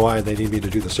 I don't know why they need me to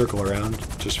do the circle around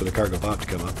just for the Cargo Bob to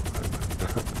come up.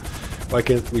 Why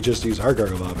can't we just use our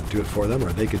Cargo Bob and do it for them,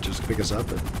 or they could just pick us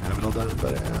up and have it all done?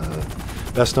 But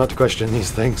best not to question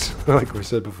these things, like we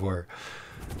said before.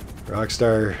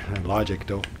 Rockstar and logic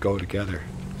don't go together.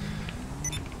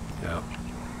 Yeah.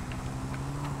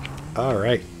 All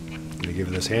right. I'm gonna give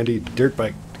you this handy dirt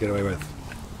bike to get away with.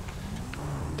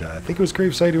 I think it was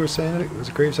Gravesite who was saying it. Was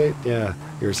it Gravesite? Yeah.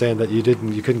 You were saying that you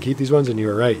couldn't keep these ones, and you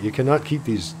were right. You cannot keep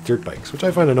these dirt bikes, which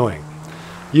I find annoying.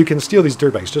 You can steal these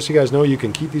dirt bikes. Just so you guys know, you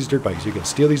can keep these dirt bikes. You can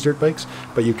steal these dirt bikes,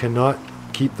 but you cannot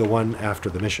keep the one after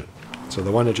the mission. So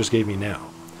the one it just gave me now.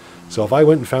 So if I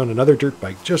went and found another dirt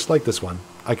bike just like this one,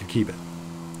 I could keep it.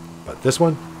 But this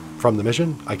one, from the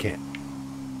mission, I can't.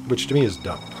 Which to me is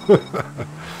dumb.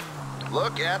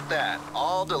 Look at that.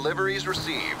 All deliveries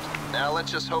received. Now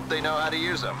let's just hope they know how to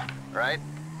use them, right?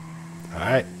 All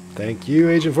right. Thank you,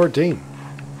 Agent 14.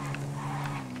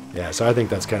 Yeah, so I think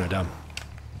that's kind of dumb.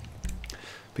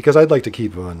 Because I'd like to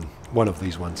keep one of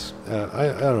these ones. I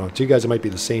don't know. To you guys, it might be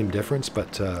the same difference,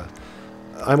 but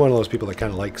I'm one of those people that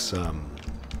kind of likes,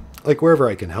 like wherever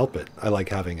I can help it, I like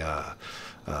having a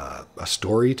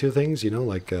story to things, you know,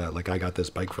 like I got this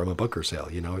bike from a bunker sale,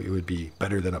 you know, it would be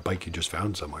better than a bike you just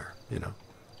found somewhere, you know.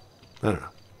 I don't know.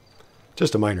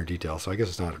 Just a minor detail, so I guess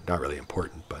it's not really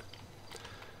important, but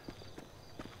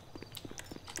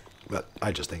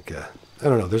I just think, I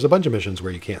don't know, there's a bunch of missions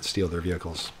where you can't steal their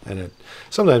vehicles, and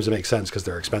sometimes it makes sense because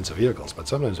they're expensive vehicles, but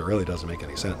sometimes it really doesn't make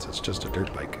any sense. It's just a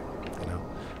dirt bike, you know.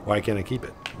 Why can't I keep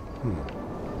it?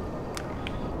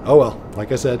 Oh well,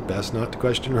 like I said, best not to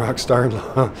question Rockstar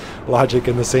logic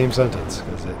in the same sentence,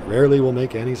 because it rarely will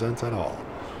make any sense at all.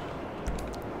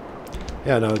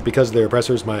 Yeah, no, because the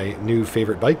Oppressor's my new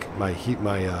favorite bike, my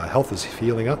health is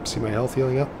healing up. See my health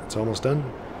healing up? It's almost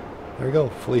done. There we go,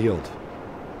 fully healed.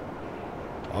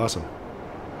 Awesome.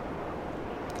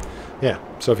 Yeah,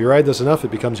 so if you ride this enough,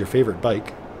 it becomes your favorite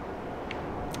bike.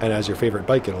 And as your favorite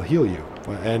bike, it'll heal you.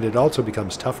 And it also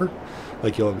becomes tougher.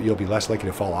 Like you'll be less likely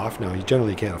to fall off. Now, you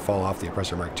generally can't fall off the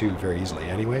Oppressor Mark II very easily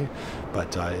anyway.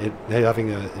 But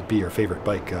having it be your favorite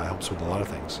bike helps with a lot of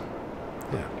things.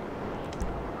 Yeah.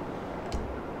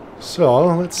 So,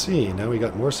 let's see. Now we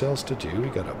got more sales to do. We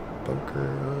got a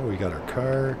bunker. We got our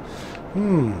car.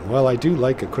 Well, I do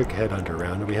like a quick headhunter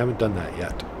round, and we haven't done that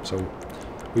yet. So,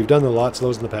 we've done lots of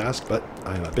those in the past, but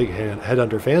I'm a big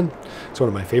headhunter fan. It's one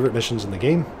of my favorite missions in the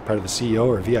game. Part of the CEO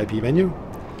or VIP menu,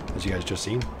 as you guys just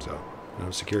seen. So, you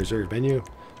know, secure reserved menu,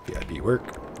 VIP work,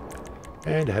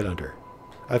 and a headhunter.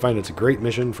 I find it's a great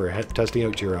mission for testing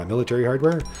out your military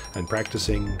hardware and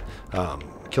practicing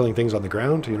killing things on the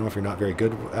ground, you know, if you're not very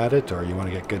good at it or you want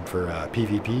to get good for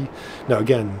PvP. Now,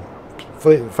 again,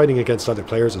 fighting against other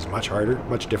players is much harder,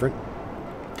 much different.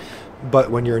 But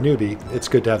when you're a newbie, it's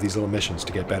good to have these little missions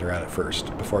to get better at it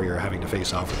first, before you're having to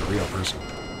face off with a real person.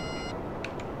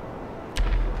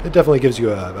 It definitely gives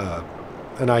you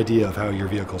an idea of how your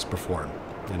vehicles perform,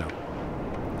 you know.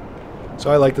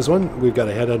 So I like this one. We've got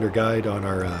a headhunter guide on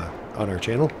our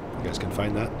channel. You guys can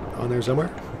find that on there somewhere.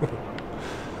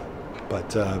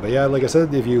 But yeah, like I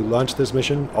said, if you launch this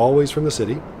mission always from the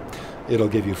city, it'll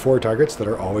give you 4 targets that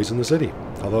are always in the city.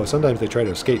 Although sometimes they try to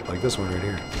escape, like this one right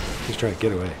here. He's trying to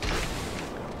get away.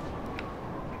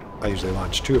 I usually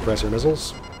launch 2 oppressor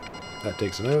missiles. That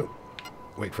takes them out.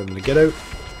 Wait for them to get out,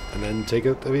 and then take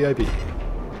out the VIP.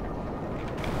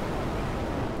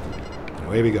 And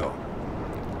away we go.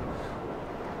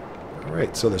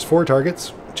 Alright, so there's 4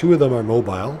 targets. 2 of them are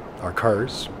mobile, are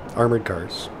cars, armored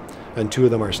cars. and 2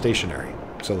 of them are stationary.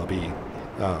 So they'll be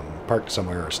parked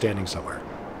somewhere or standing somewhere.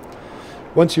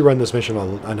 Once you run this mission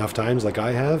enough times, like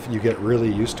I have, you get really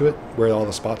used to it, where all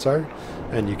the spots are,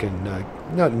 and you can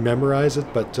not memorize it,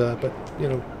 but you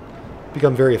know,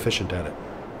 become very efficient at it,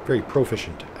 very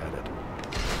proficient at it.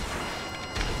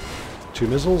 2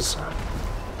 missiles.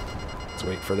 Let's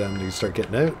wait for them to start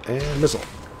getting out, and missile.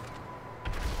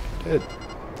 Good.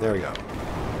 There we go.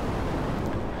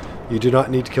 You do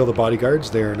not need to kill the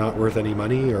bodyguards. They are not worth any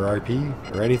money or RP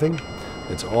or anything.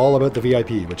 It's all about the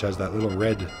VIP, which has that little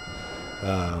red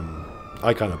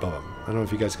icon above them. I don't know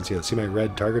if you guys can see that. See my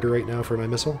red targeter right now for my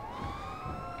missile?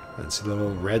 And see the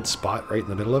little red spot right in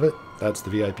the middle of it? That's the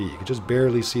VIP. You can just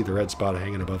barely see the red spot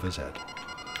hanging above his head.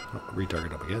 Oh,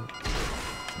 retarget him again.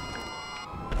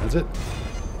 That's it.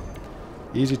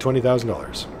 Easy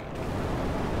 $20,000.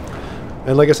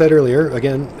 And like I said earlier,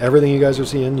 again, everything you guys are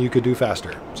seeing, you could do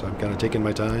faster. So I'm kind of taking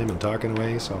my time and talking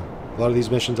away. So a lot of these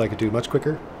missions I could do much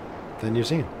quicker than you've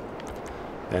seen.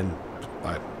 And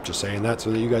I'm just saying that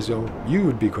so that you guys know you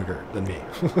would be quicker than me.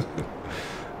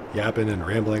 Yapping and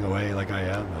rambling away like I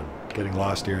am and getting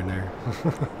lost here and there.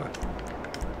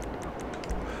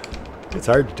 It's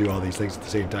hard to do all these things at the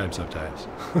same time sometimes.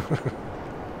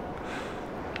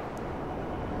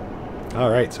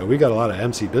 Alright, so we got a lot of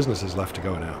MC businesses left to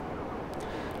go now.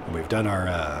 And we've done our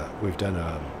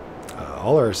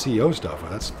all our CEO stuff.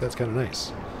 Well, that's kind of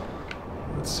nice.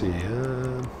 Let's see.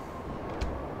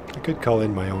 I could call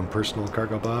in my own personal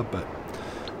cargo bob, but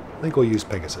I think we'll use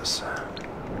Pegasus.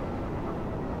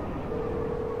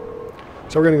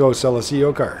 So we're going to go sell a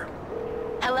CEO car.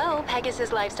 Hello,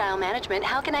 Pegasus Lifestyle Management.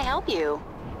 How can I help you?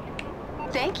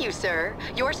 Thank you, sir.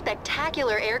 Your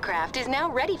spectacular aircraft is now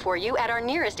ready for you at our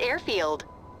nearest airfield.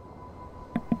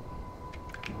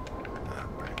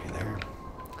 Right there.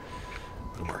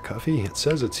 A little more coffee. It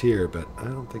says it's here, but I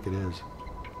don't think it is.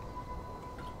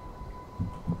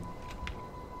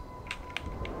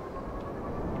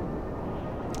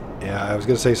 Yeah, I was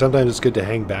going to say sometimes it's good to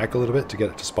hang back a little bit to get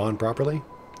it to spawn properly.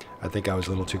 I think I was a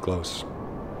little too close.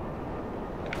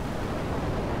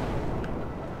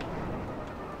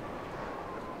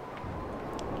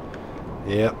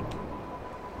 Yep.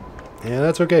 Yeah,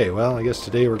 that's okay. Well, I guess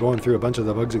today we're going through a bunch of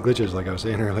the bugs and glitches like I was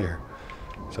saying earlier.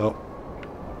 So,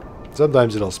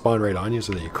 sometimes it'll spawn right on you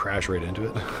so that you crash right into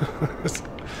it.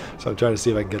 So I'm trying to see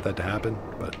if I can get that to happen,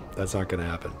 but that's not going to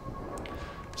happen.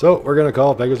 So, we're going to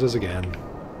call Pegasus again.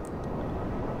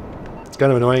 It's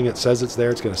kind of annoying. It says it's there.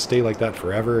 It's going to stay like that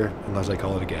forever unless I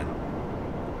call it again.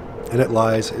 And it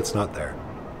lies. It's not there.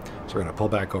 So we're going to pull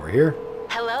back over here.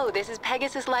 Hello, this is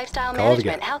Pegasus Lifestyle Call it again.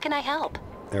 Management. How can I help?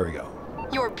 There we go.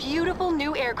 Your beautiful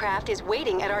new aircraft is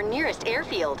waiting at our nearest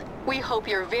airfield. We hope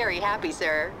you're very happy,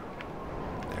 sir.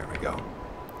 There we go.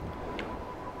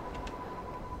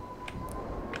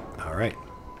 All right.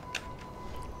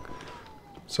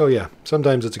 So yeah,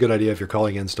 sometimes it's a good idea if you're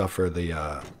calling in stuff for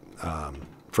the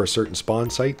for a certain spawn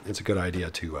site. It's a good idea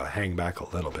to hang back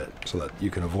a little bit so that you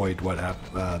can avoid what that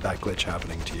glitch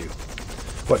happening to you.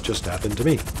 What just happened to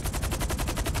me?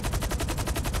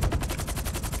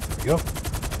 There we go.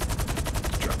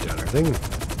 Drop down our thing.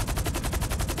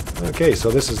 Okay, so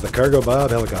this is the Cargo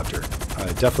Bob helicopter. I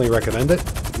definitely recommend it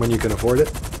when you can afford it,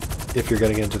 if you're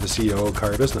getting into the CEO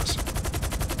car business.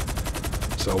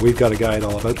 So we've got a guide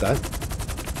all about that.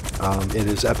 It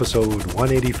is episode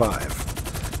 185.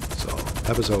 So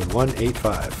episode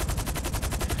 185.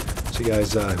 So you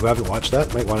guys who haven't watched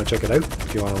that might want to check it out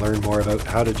if you want to learn more about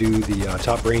how to do the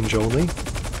top range only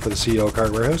for the CEO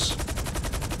car warehouse.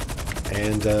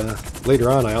 And later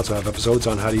on, I also have episodes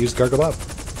on how to use the Cargo Bob.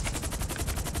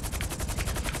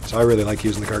 So I really like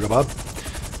using the Cargo Bob.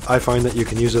 I find that you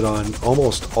can use it on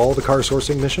almost all the car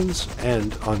sourcing missions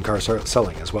and on car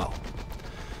selling as well.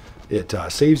 It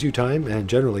saves you time and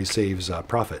generally saves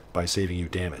profit by saving you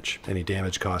damage. Any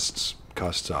damage costs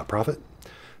profit.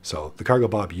 So the Cargo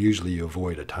Bob, usually you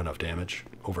avoid a ton of damage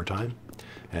over time.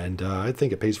 And I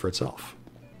think it pays for itself.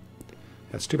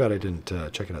 It's too bad I didn't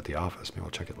check it at the office. Maybe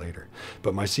I'll check it later.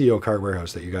 But my CEO car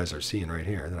warehouse that you guys are seeing right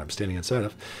here, that I'm standing inside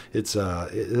of, it's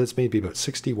made me about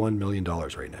 $61 million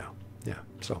right now. Yeah,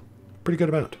 so pretty good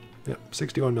amount. Yeah,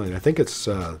 61 million. I think it's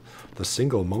the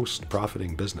single most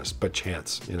profiting business, but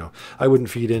chance, you know. I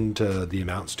wouldn't feed into the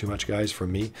amounts too much, guys,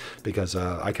 from me, because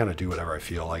I kind of do whatever I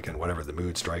feel like and whatever the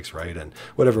mood strikes, right, and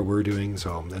whatever we're doing.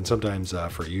 So, and sometimes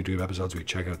for YouTube episodes, we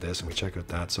check out this and we check out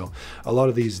that. So a lot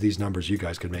of these numbers, you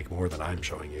guys could make more than I'm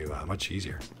showing you, much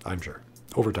easier, I'm sure,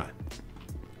 over time.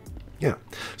 Yeah,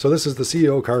 so this is the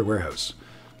CEO car warehouse.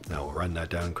 Now we'll run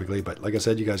that down quickly, but like I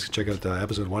said, you guys can check out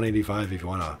episode 185 if you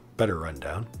want a better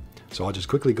rundown. So I'll just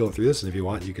quickly go through this, and if you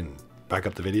want, you can back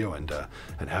up the video and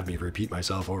have me repeat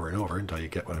myself over and over until you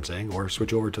get what I'm saying, or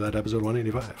switch over to that episode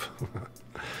 185.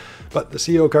 But the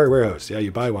CO car warehouse, yeah,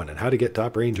 you buy one. And how to get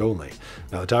top range only.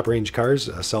 Now the top range cars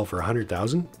sell for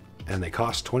 $100,000 and they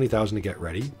cost $20,000 to get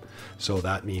ready. So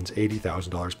that means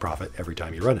 $80,000 profit every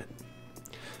time you run it.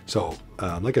 So,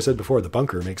 like I said before, the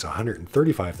bunker makes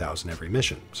 $135,000 every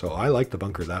mission. So I like the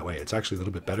bunker that way. It's actually a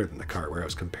little bit better than the car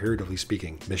warehouse, comparatively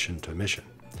speaking, mission to mission.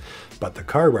 But the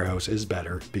car warehouse is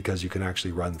better because you can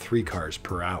actually run 3 cars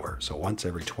per hour. So once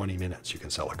every 20 minutes, you can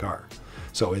sell a car.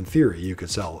 So in theory, you could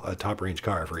sell a top range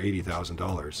car for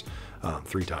 $80,000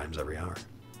 3 times every hour.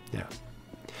 Yeah.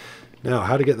 Now,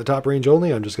 how to get the top range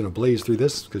only, I'm just going to blaze through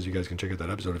this because you guys can check out that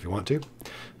episode if you want to.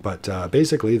 But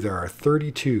basically, there are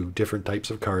 32 different types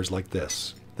of cars like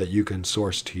this that you can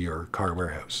source to your car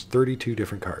warehouse. 32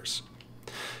 different cars.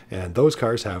 And those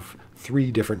cars have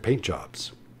 3 different paint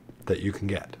jobs that you can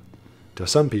get. To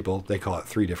some people, they call it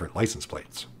 3 different license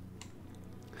plates.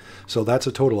 So that's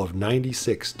a total of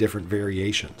 96 different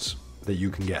variations that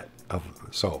you can get.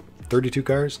 So 32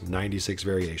 cars, 96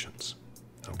 variations.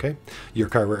 Okay, your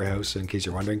car warehouse, in case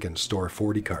you're wondering, can store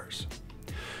 40 cars.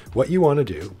 What you want to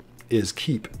do is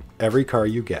keep every car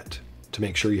you get to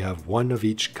make sure you have 1 of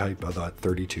each type of the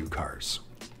 32 cars.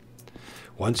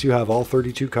 Once you have all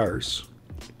 32 cars,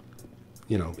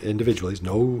 you know, individually,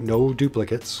 no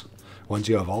duplicates. Once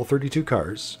you have all 32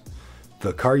 cars,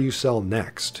 the car you sell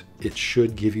next, it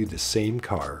should give you the same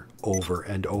car over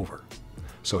and over.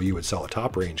 So you would sell a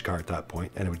top range car at that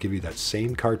point, and it would give you that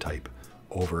same car type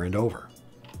over and over.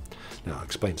 Now, I'll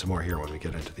explain some more here when we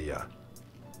get into the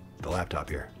laptop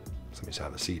here. So let me just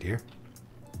have a seat here.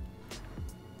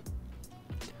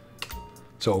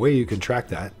 So a way you can track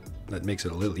that makes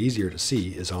it a little easier to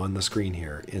see is on the screen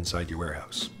here inside your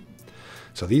warehouse.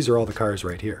 So these are all the cars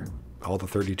right here, all the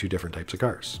 32 different types of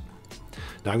cars.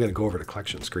 Now I'm going to go over to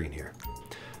collection screen here.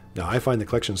 Now I find the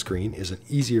collection screen is an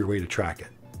easier way to track it.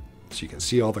 So you can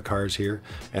see all the cars here,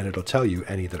 and it'll tell you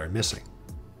any that are missing.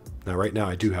 Now right now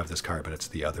I do have this car, but it's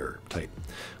the other type.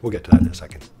 We'll get to that in a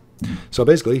second. So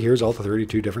basically, here's all the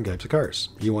 32 different types of cars.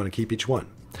 You want to keep each one.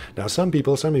 Now some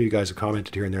of you guys have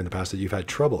commented here and there in the past that you've had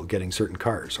trouble getting certain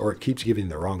cars, or it keeps giving you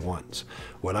the wrong ones.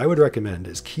 What I would recommend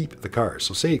is keep the cars.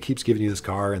 So say it keeps giving you this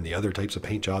car and the other types of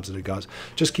paint jobs that it does,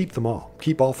 just keep them all.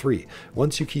 Keep all 3.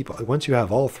 Once you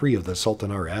have all 3 of the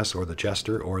Sultan RS or the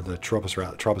Jester or the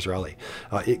Tropos Rally,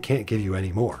 it can't give you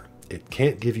any more. It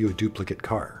can't give you a duplicate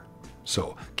car.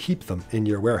 So keep them in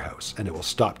your warehouse and it will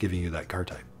stop giving you that car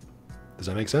type. Does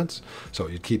that make sense? So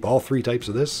you'd keep all 3 types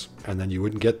of this and then you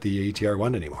wouldn't get the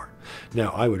ATR1 anymore.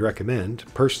 Now I would recommend,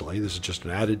 personally, this is just an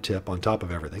added tip on top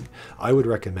of everything, I would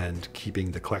recommend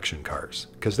keeping the collection cars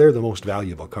because they're the most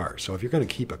valuable cars. So if you're going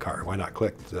to keep a car, why not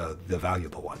click the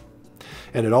valuable one?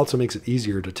 And it also makes it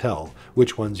easier to tell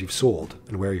which ones you've sold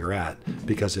and where you're at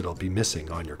because it'll be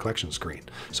missing on your collection screen.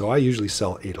 So I usually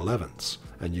sell 811s.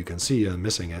 And you can see I'm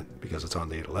missing it because it's on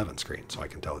the 811 screen, so I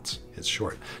can tell it's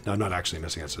short. Now I'm not actually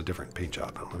missing it; it's a different paint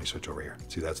job. Let me switch over here.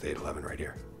 See, that's the 811 right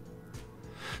here.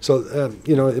 So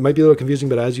you know, it might be a little confusing,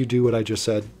 but as you do what I just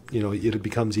said, you know, it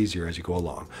becomes easier as you go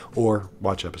along. Or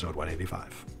watch episode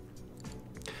 185.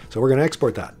 So we're going to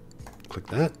export that. Click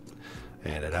that,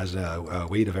 and it has a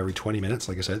wait of every 20 minutes.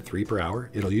 Like I said, 3 per hour.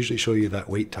 It'll usually show you that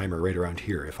wait timer right around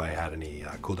here if I had any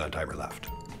cooldown timer left.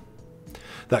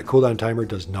 That cooldown timer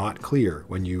does not clear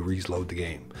when you reload the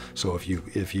game. So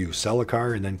if you sell a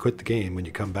car and then quit the game, when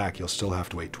you come back, you'll still have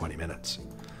to wait 20 minutes.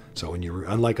 So when you,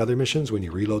 unlike other missions, when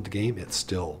you reload the game, it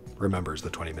still remembers the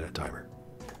 20-minute timer.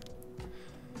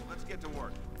 Let's get to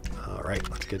work. All right,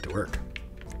 let's get to work.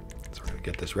 So we're gonna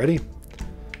get this ready.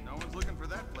 No one's looking for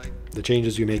that plate. The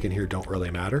changes you make in here don't really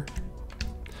matter.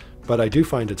 But I do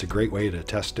find it's a great way to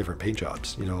test different paint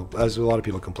jobs. You know, as a lot of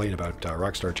people complain about,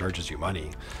 Rockstar charges you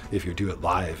money if you do it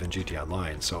live in GTA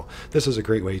Online. So this is a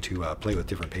great way to play with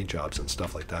different paint jobs and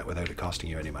stuff like that without it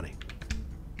costing you any money.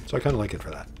 So I kind of like it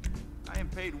for that. I am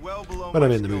paid well below But my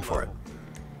I'm in the skill mood for it. level.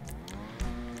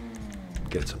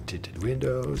 Get some tinted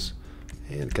windows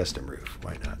and custom roof.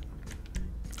 Why not?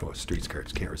 Oh, street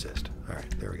skirts, can't resist. All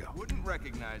right, there we go. Wouldn't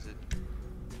recognize it.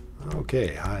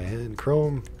 Okay, high-end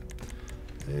chrome.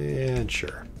 And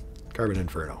sure, Carbon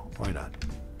Inferno, why not?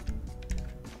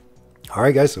 All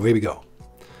right, guys, away we go.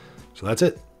 So that's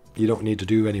it. You don't need to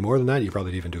do any more than that. You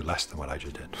probably even do less than what I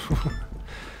just did.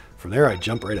 From there, I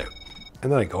jump right out.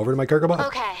 And then I go over to my cargo box.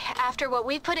 Okay, after what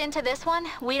we've put into this one,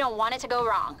 we don't want it to go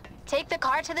wrong. Take the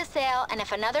car to the sale, and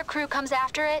if another crew comes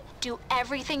after it, do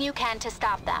everything you can to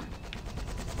stop them.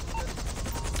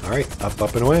 All right,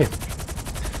 up and away.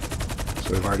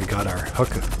 So we've already got our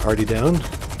hook already down.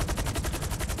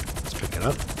 Pick it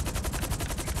up.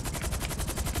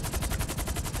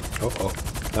 Oh, oh.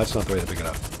 That's not the way to pick it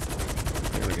up.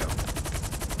 There we go.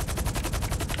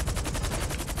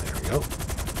 There we go.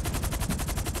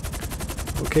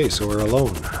 Okay, so we're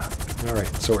alone.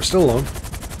 Alright, so we're still alone.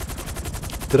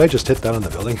 Did I just hit that on the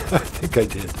building? I think I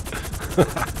did.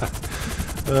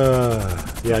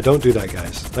 Yeah, don't do that,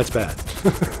 guys. That's bad.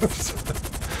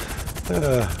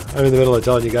 I'm in the middle of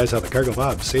telling you guys how the Cargo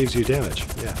Bob saves you damage.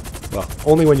 Yeah, well,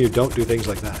 only when you don't do things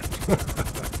like that.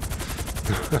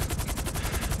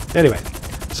 Anyway,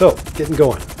 so, getting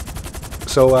going.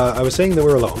 So, I was saying that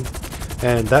we're alone,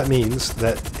 and that means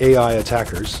that AI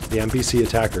attackers, the NPC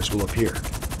attackers, will appear.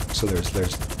 So there's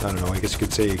I don't know, I guess you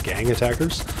could say gang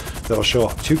attackers that'll show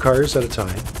up 2 cars at a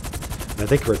time. And I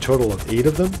think for a total of 8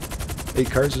 of them,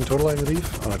 8 cars in total, I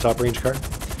believe, on a top range car.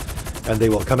 And they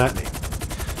will come at me.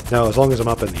 Now, as long as I'm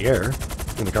up in the air,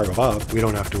 in the Cargo Bob, we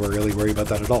don't have to really worry about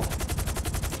that at all.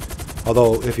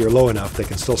 Although, if you're low enough, they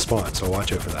can still spawn, so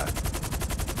watch out for that.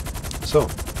 So,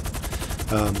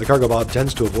 the Cargo Bob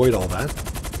tends to avoid all that.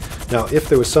 Now, if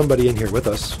there was somebody in here with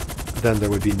us, then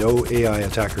there would be no AI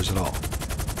attackers at all.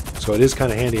 So it is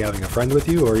kind of handy having a friend with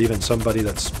you, or even somebody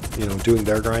that's, you know, doing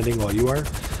their grinding while you are,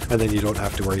 and then you don't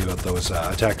have to worry about those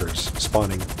attackers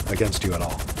spawning against you at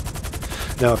all.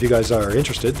 Now, if you guys are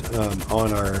interested,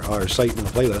 on our site in the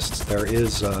playlists, there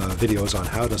is videos on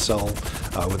how to sell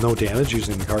with no damage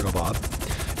using the Cargo Bob,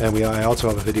 and I also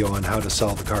have a video on how to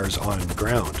sell the cars on the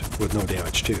ground with no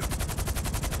damage too.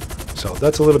 So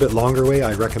that's a little bit longer way.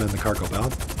 I recommend the Cargo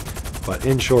Bob. But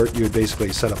in short, you would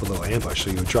basically set up a little ambush.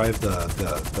 So you would drive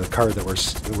the car that we're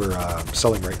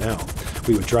selling right now.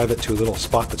 We would drive it to a little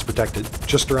spot that's protected,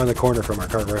 just around the corner from our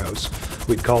car warehouse.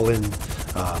 We'd call in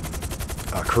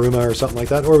a Kuruma or something like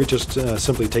that, or we just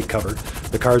simply take cover.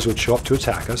 The cars would show up to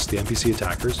attack us, the NPC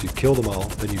attackers. You kill them all,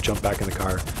 then you jump back in the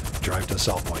car, drive to the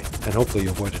sell point, and hopefully you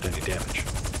avoided any damage.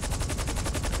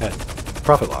 And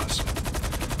profit loss.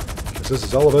 Because this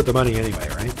is all about the money anyway,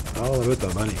 right? All about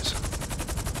the monies.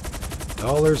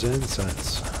 Dollars and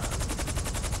cents.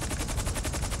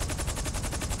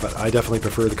 But I definitely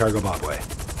prefer the Cargo Bob way.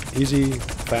 Easy,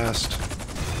 fast,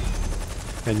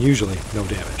 and usually no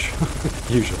damage.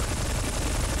 Usually.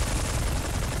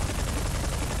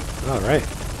 Alright,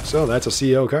 so that's a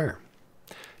CEO car.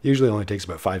 Usually only takes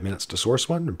about 5 minutes to source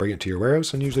one and bring it to your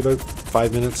warehouse, and usually about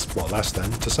 5 minutes, well less than,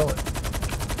 to sell it.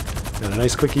 And a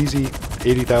nice quick easy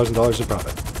 $80,000 in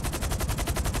profit.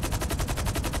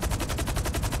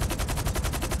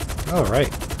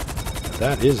 Alright,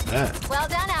 that is that. Well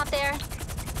done out there.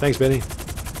 Thanks, Benny.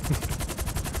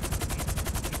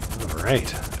 Alright.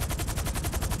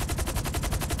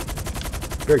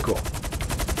 Very cool.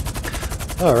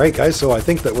 Alright guys, so I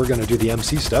think that we're going to do the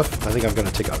MC stuff. I think I'm going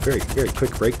to take a very, very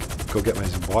quick break, go get my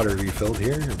water refilled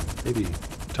here, and maybe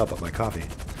top up my coffee.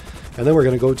 And then we're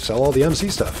going to go sell all the MC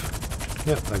stuff.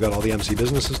 Yeah, I've got all the MC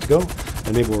businesses to go,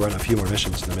 and maybe we'll run a few more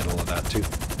missions in the middle of that too.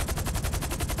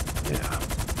 Yeah.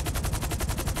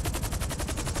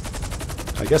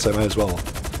 I guess I might as well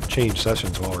change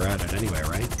sessions while we're at it anyway,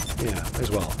 right? Yeah, might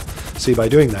as well. See, by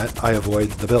doing that, I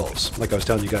avoid the bills. Like I was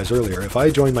telling you guys earlier, if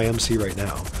I join my MC right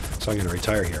now, so I'm going to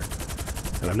retire here,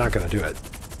 and I'm not going to do it,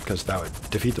 because that would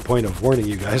defeat the point of warning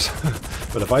you guys,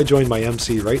 but if I join my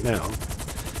MC right now,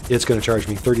 it's going to charge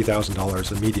me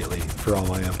 $30,000 immediately for all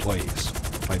my employees,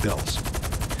 my bills.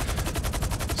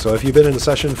 So if you've been in a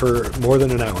session for more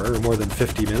than an hour, or more than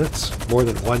 50 minutes, more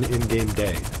than one in-game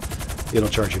day, it'll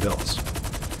charge you bills.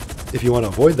 If you want to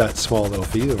avoid that small little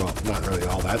fee, well, not really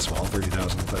all that small,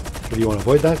 30,000, but if you want to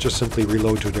avoid that, just simply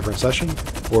reload to a different session,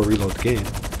 or reload the game,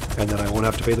 and then I won't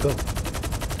have to pay the bill.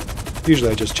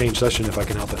 Usually I just change session if I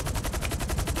can help it.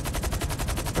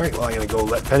 Alright, well I'm going to go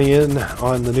let Penny in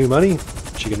on the new money.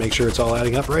 She can make sure it's all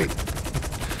adding up right.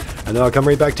 And then I'll come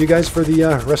right back to you guys for the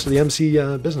rest of the MC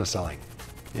business selling.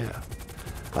 Yeah.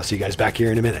 I'll see you guys back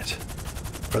here in a minute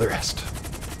for the rest.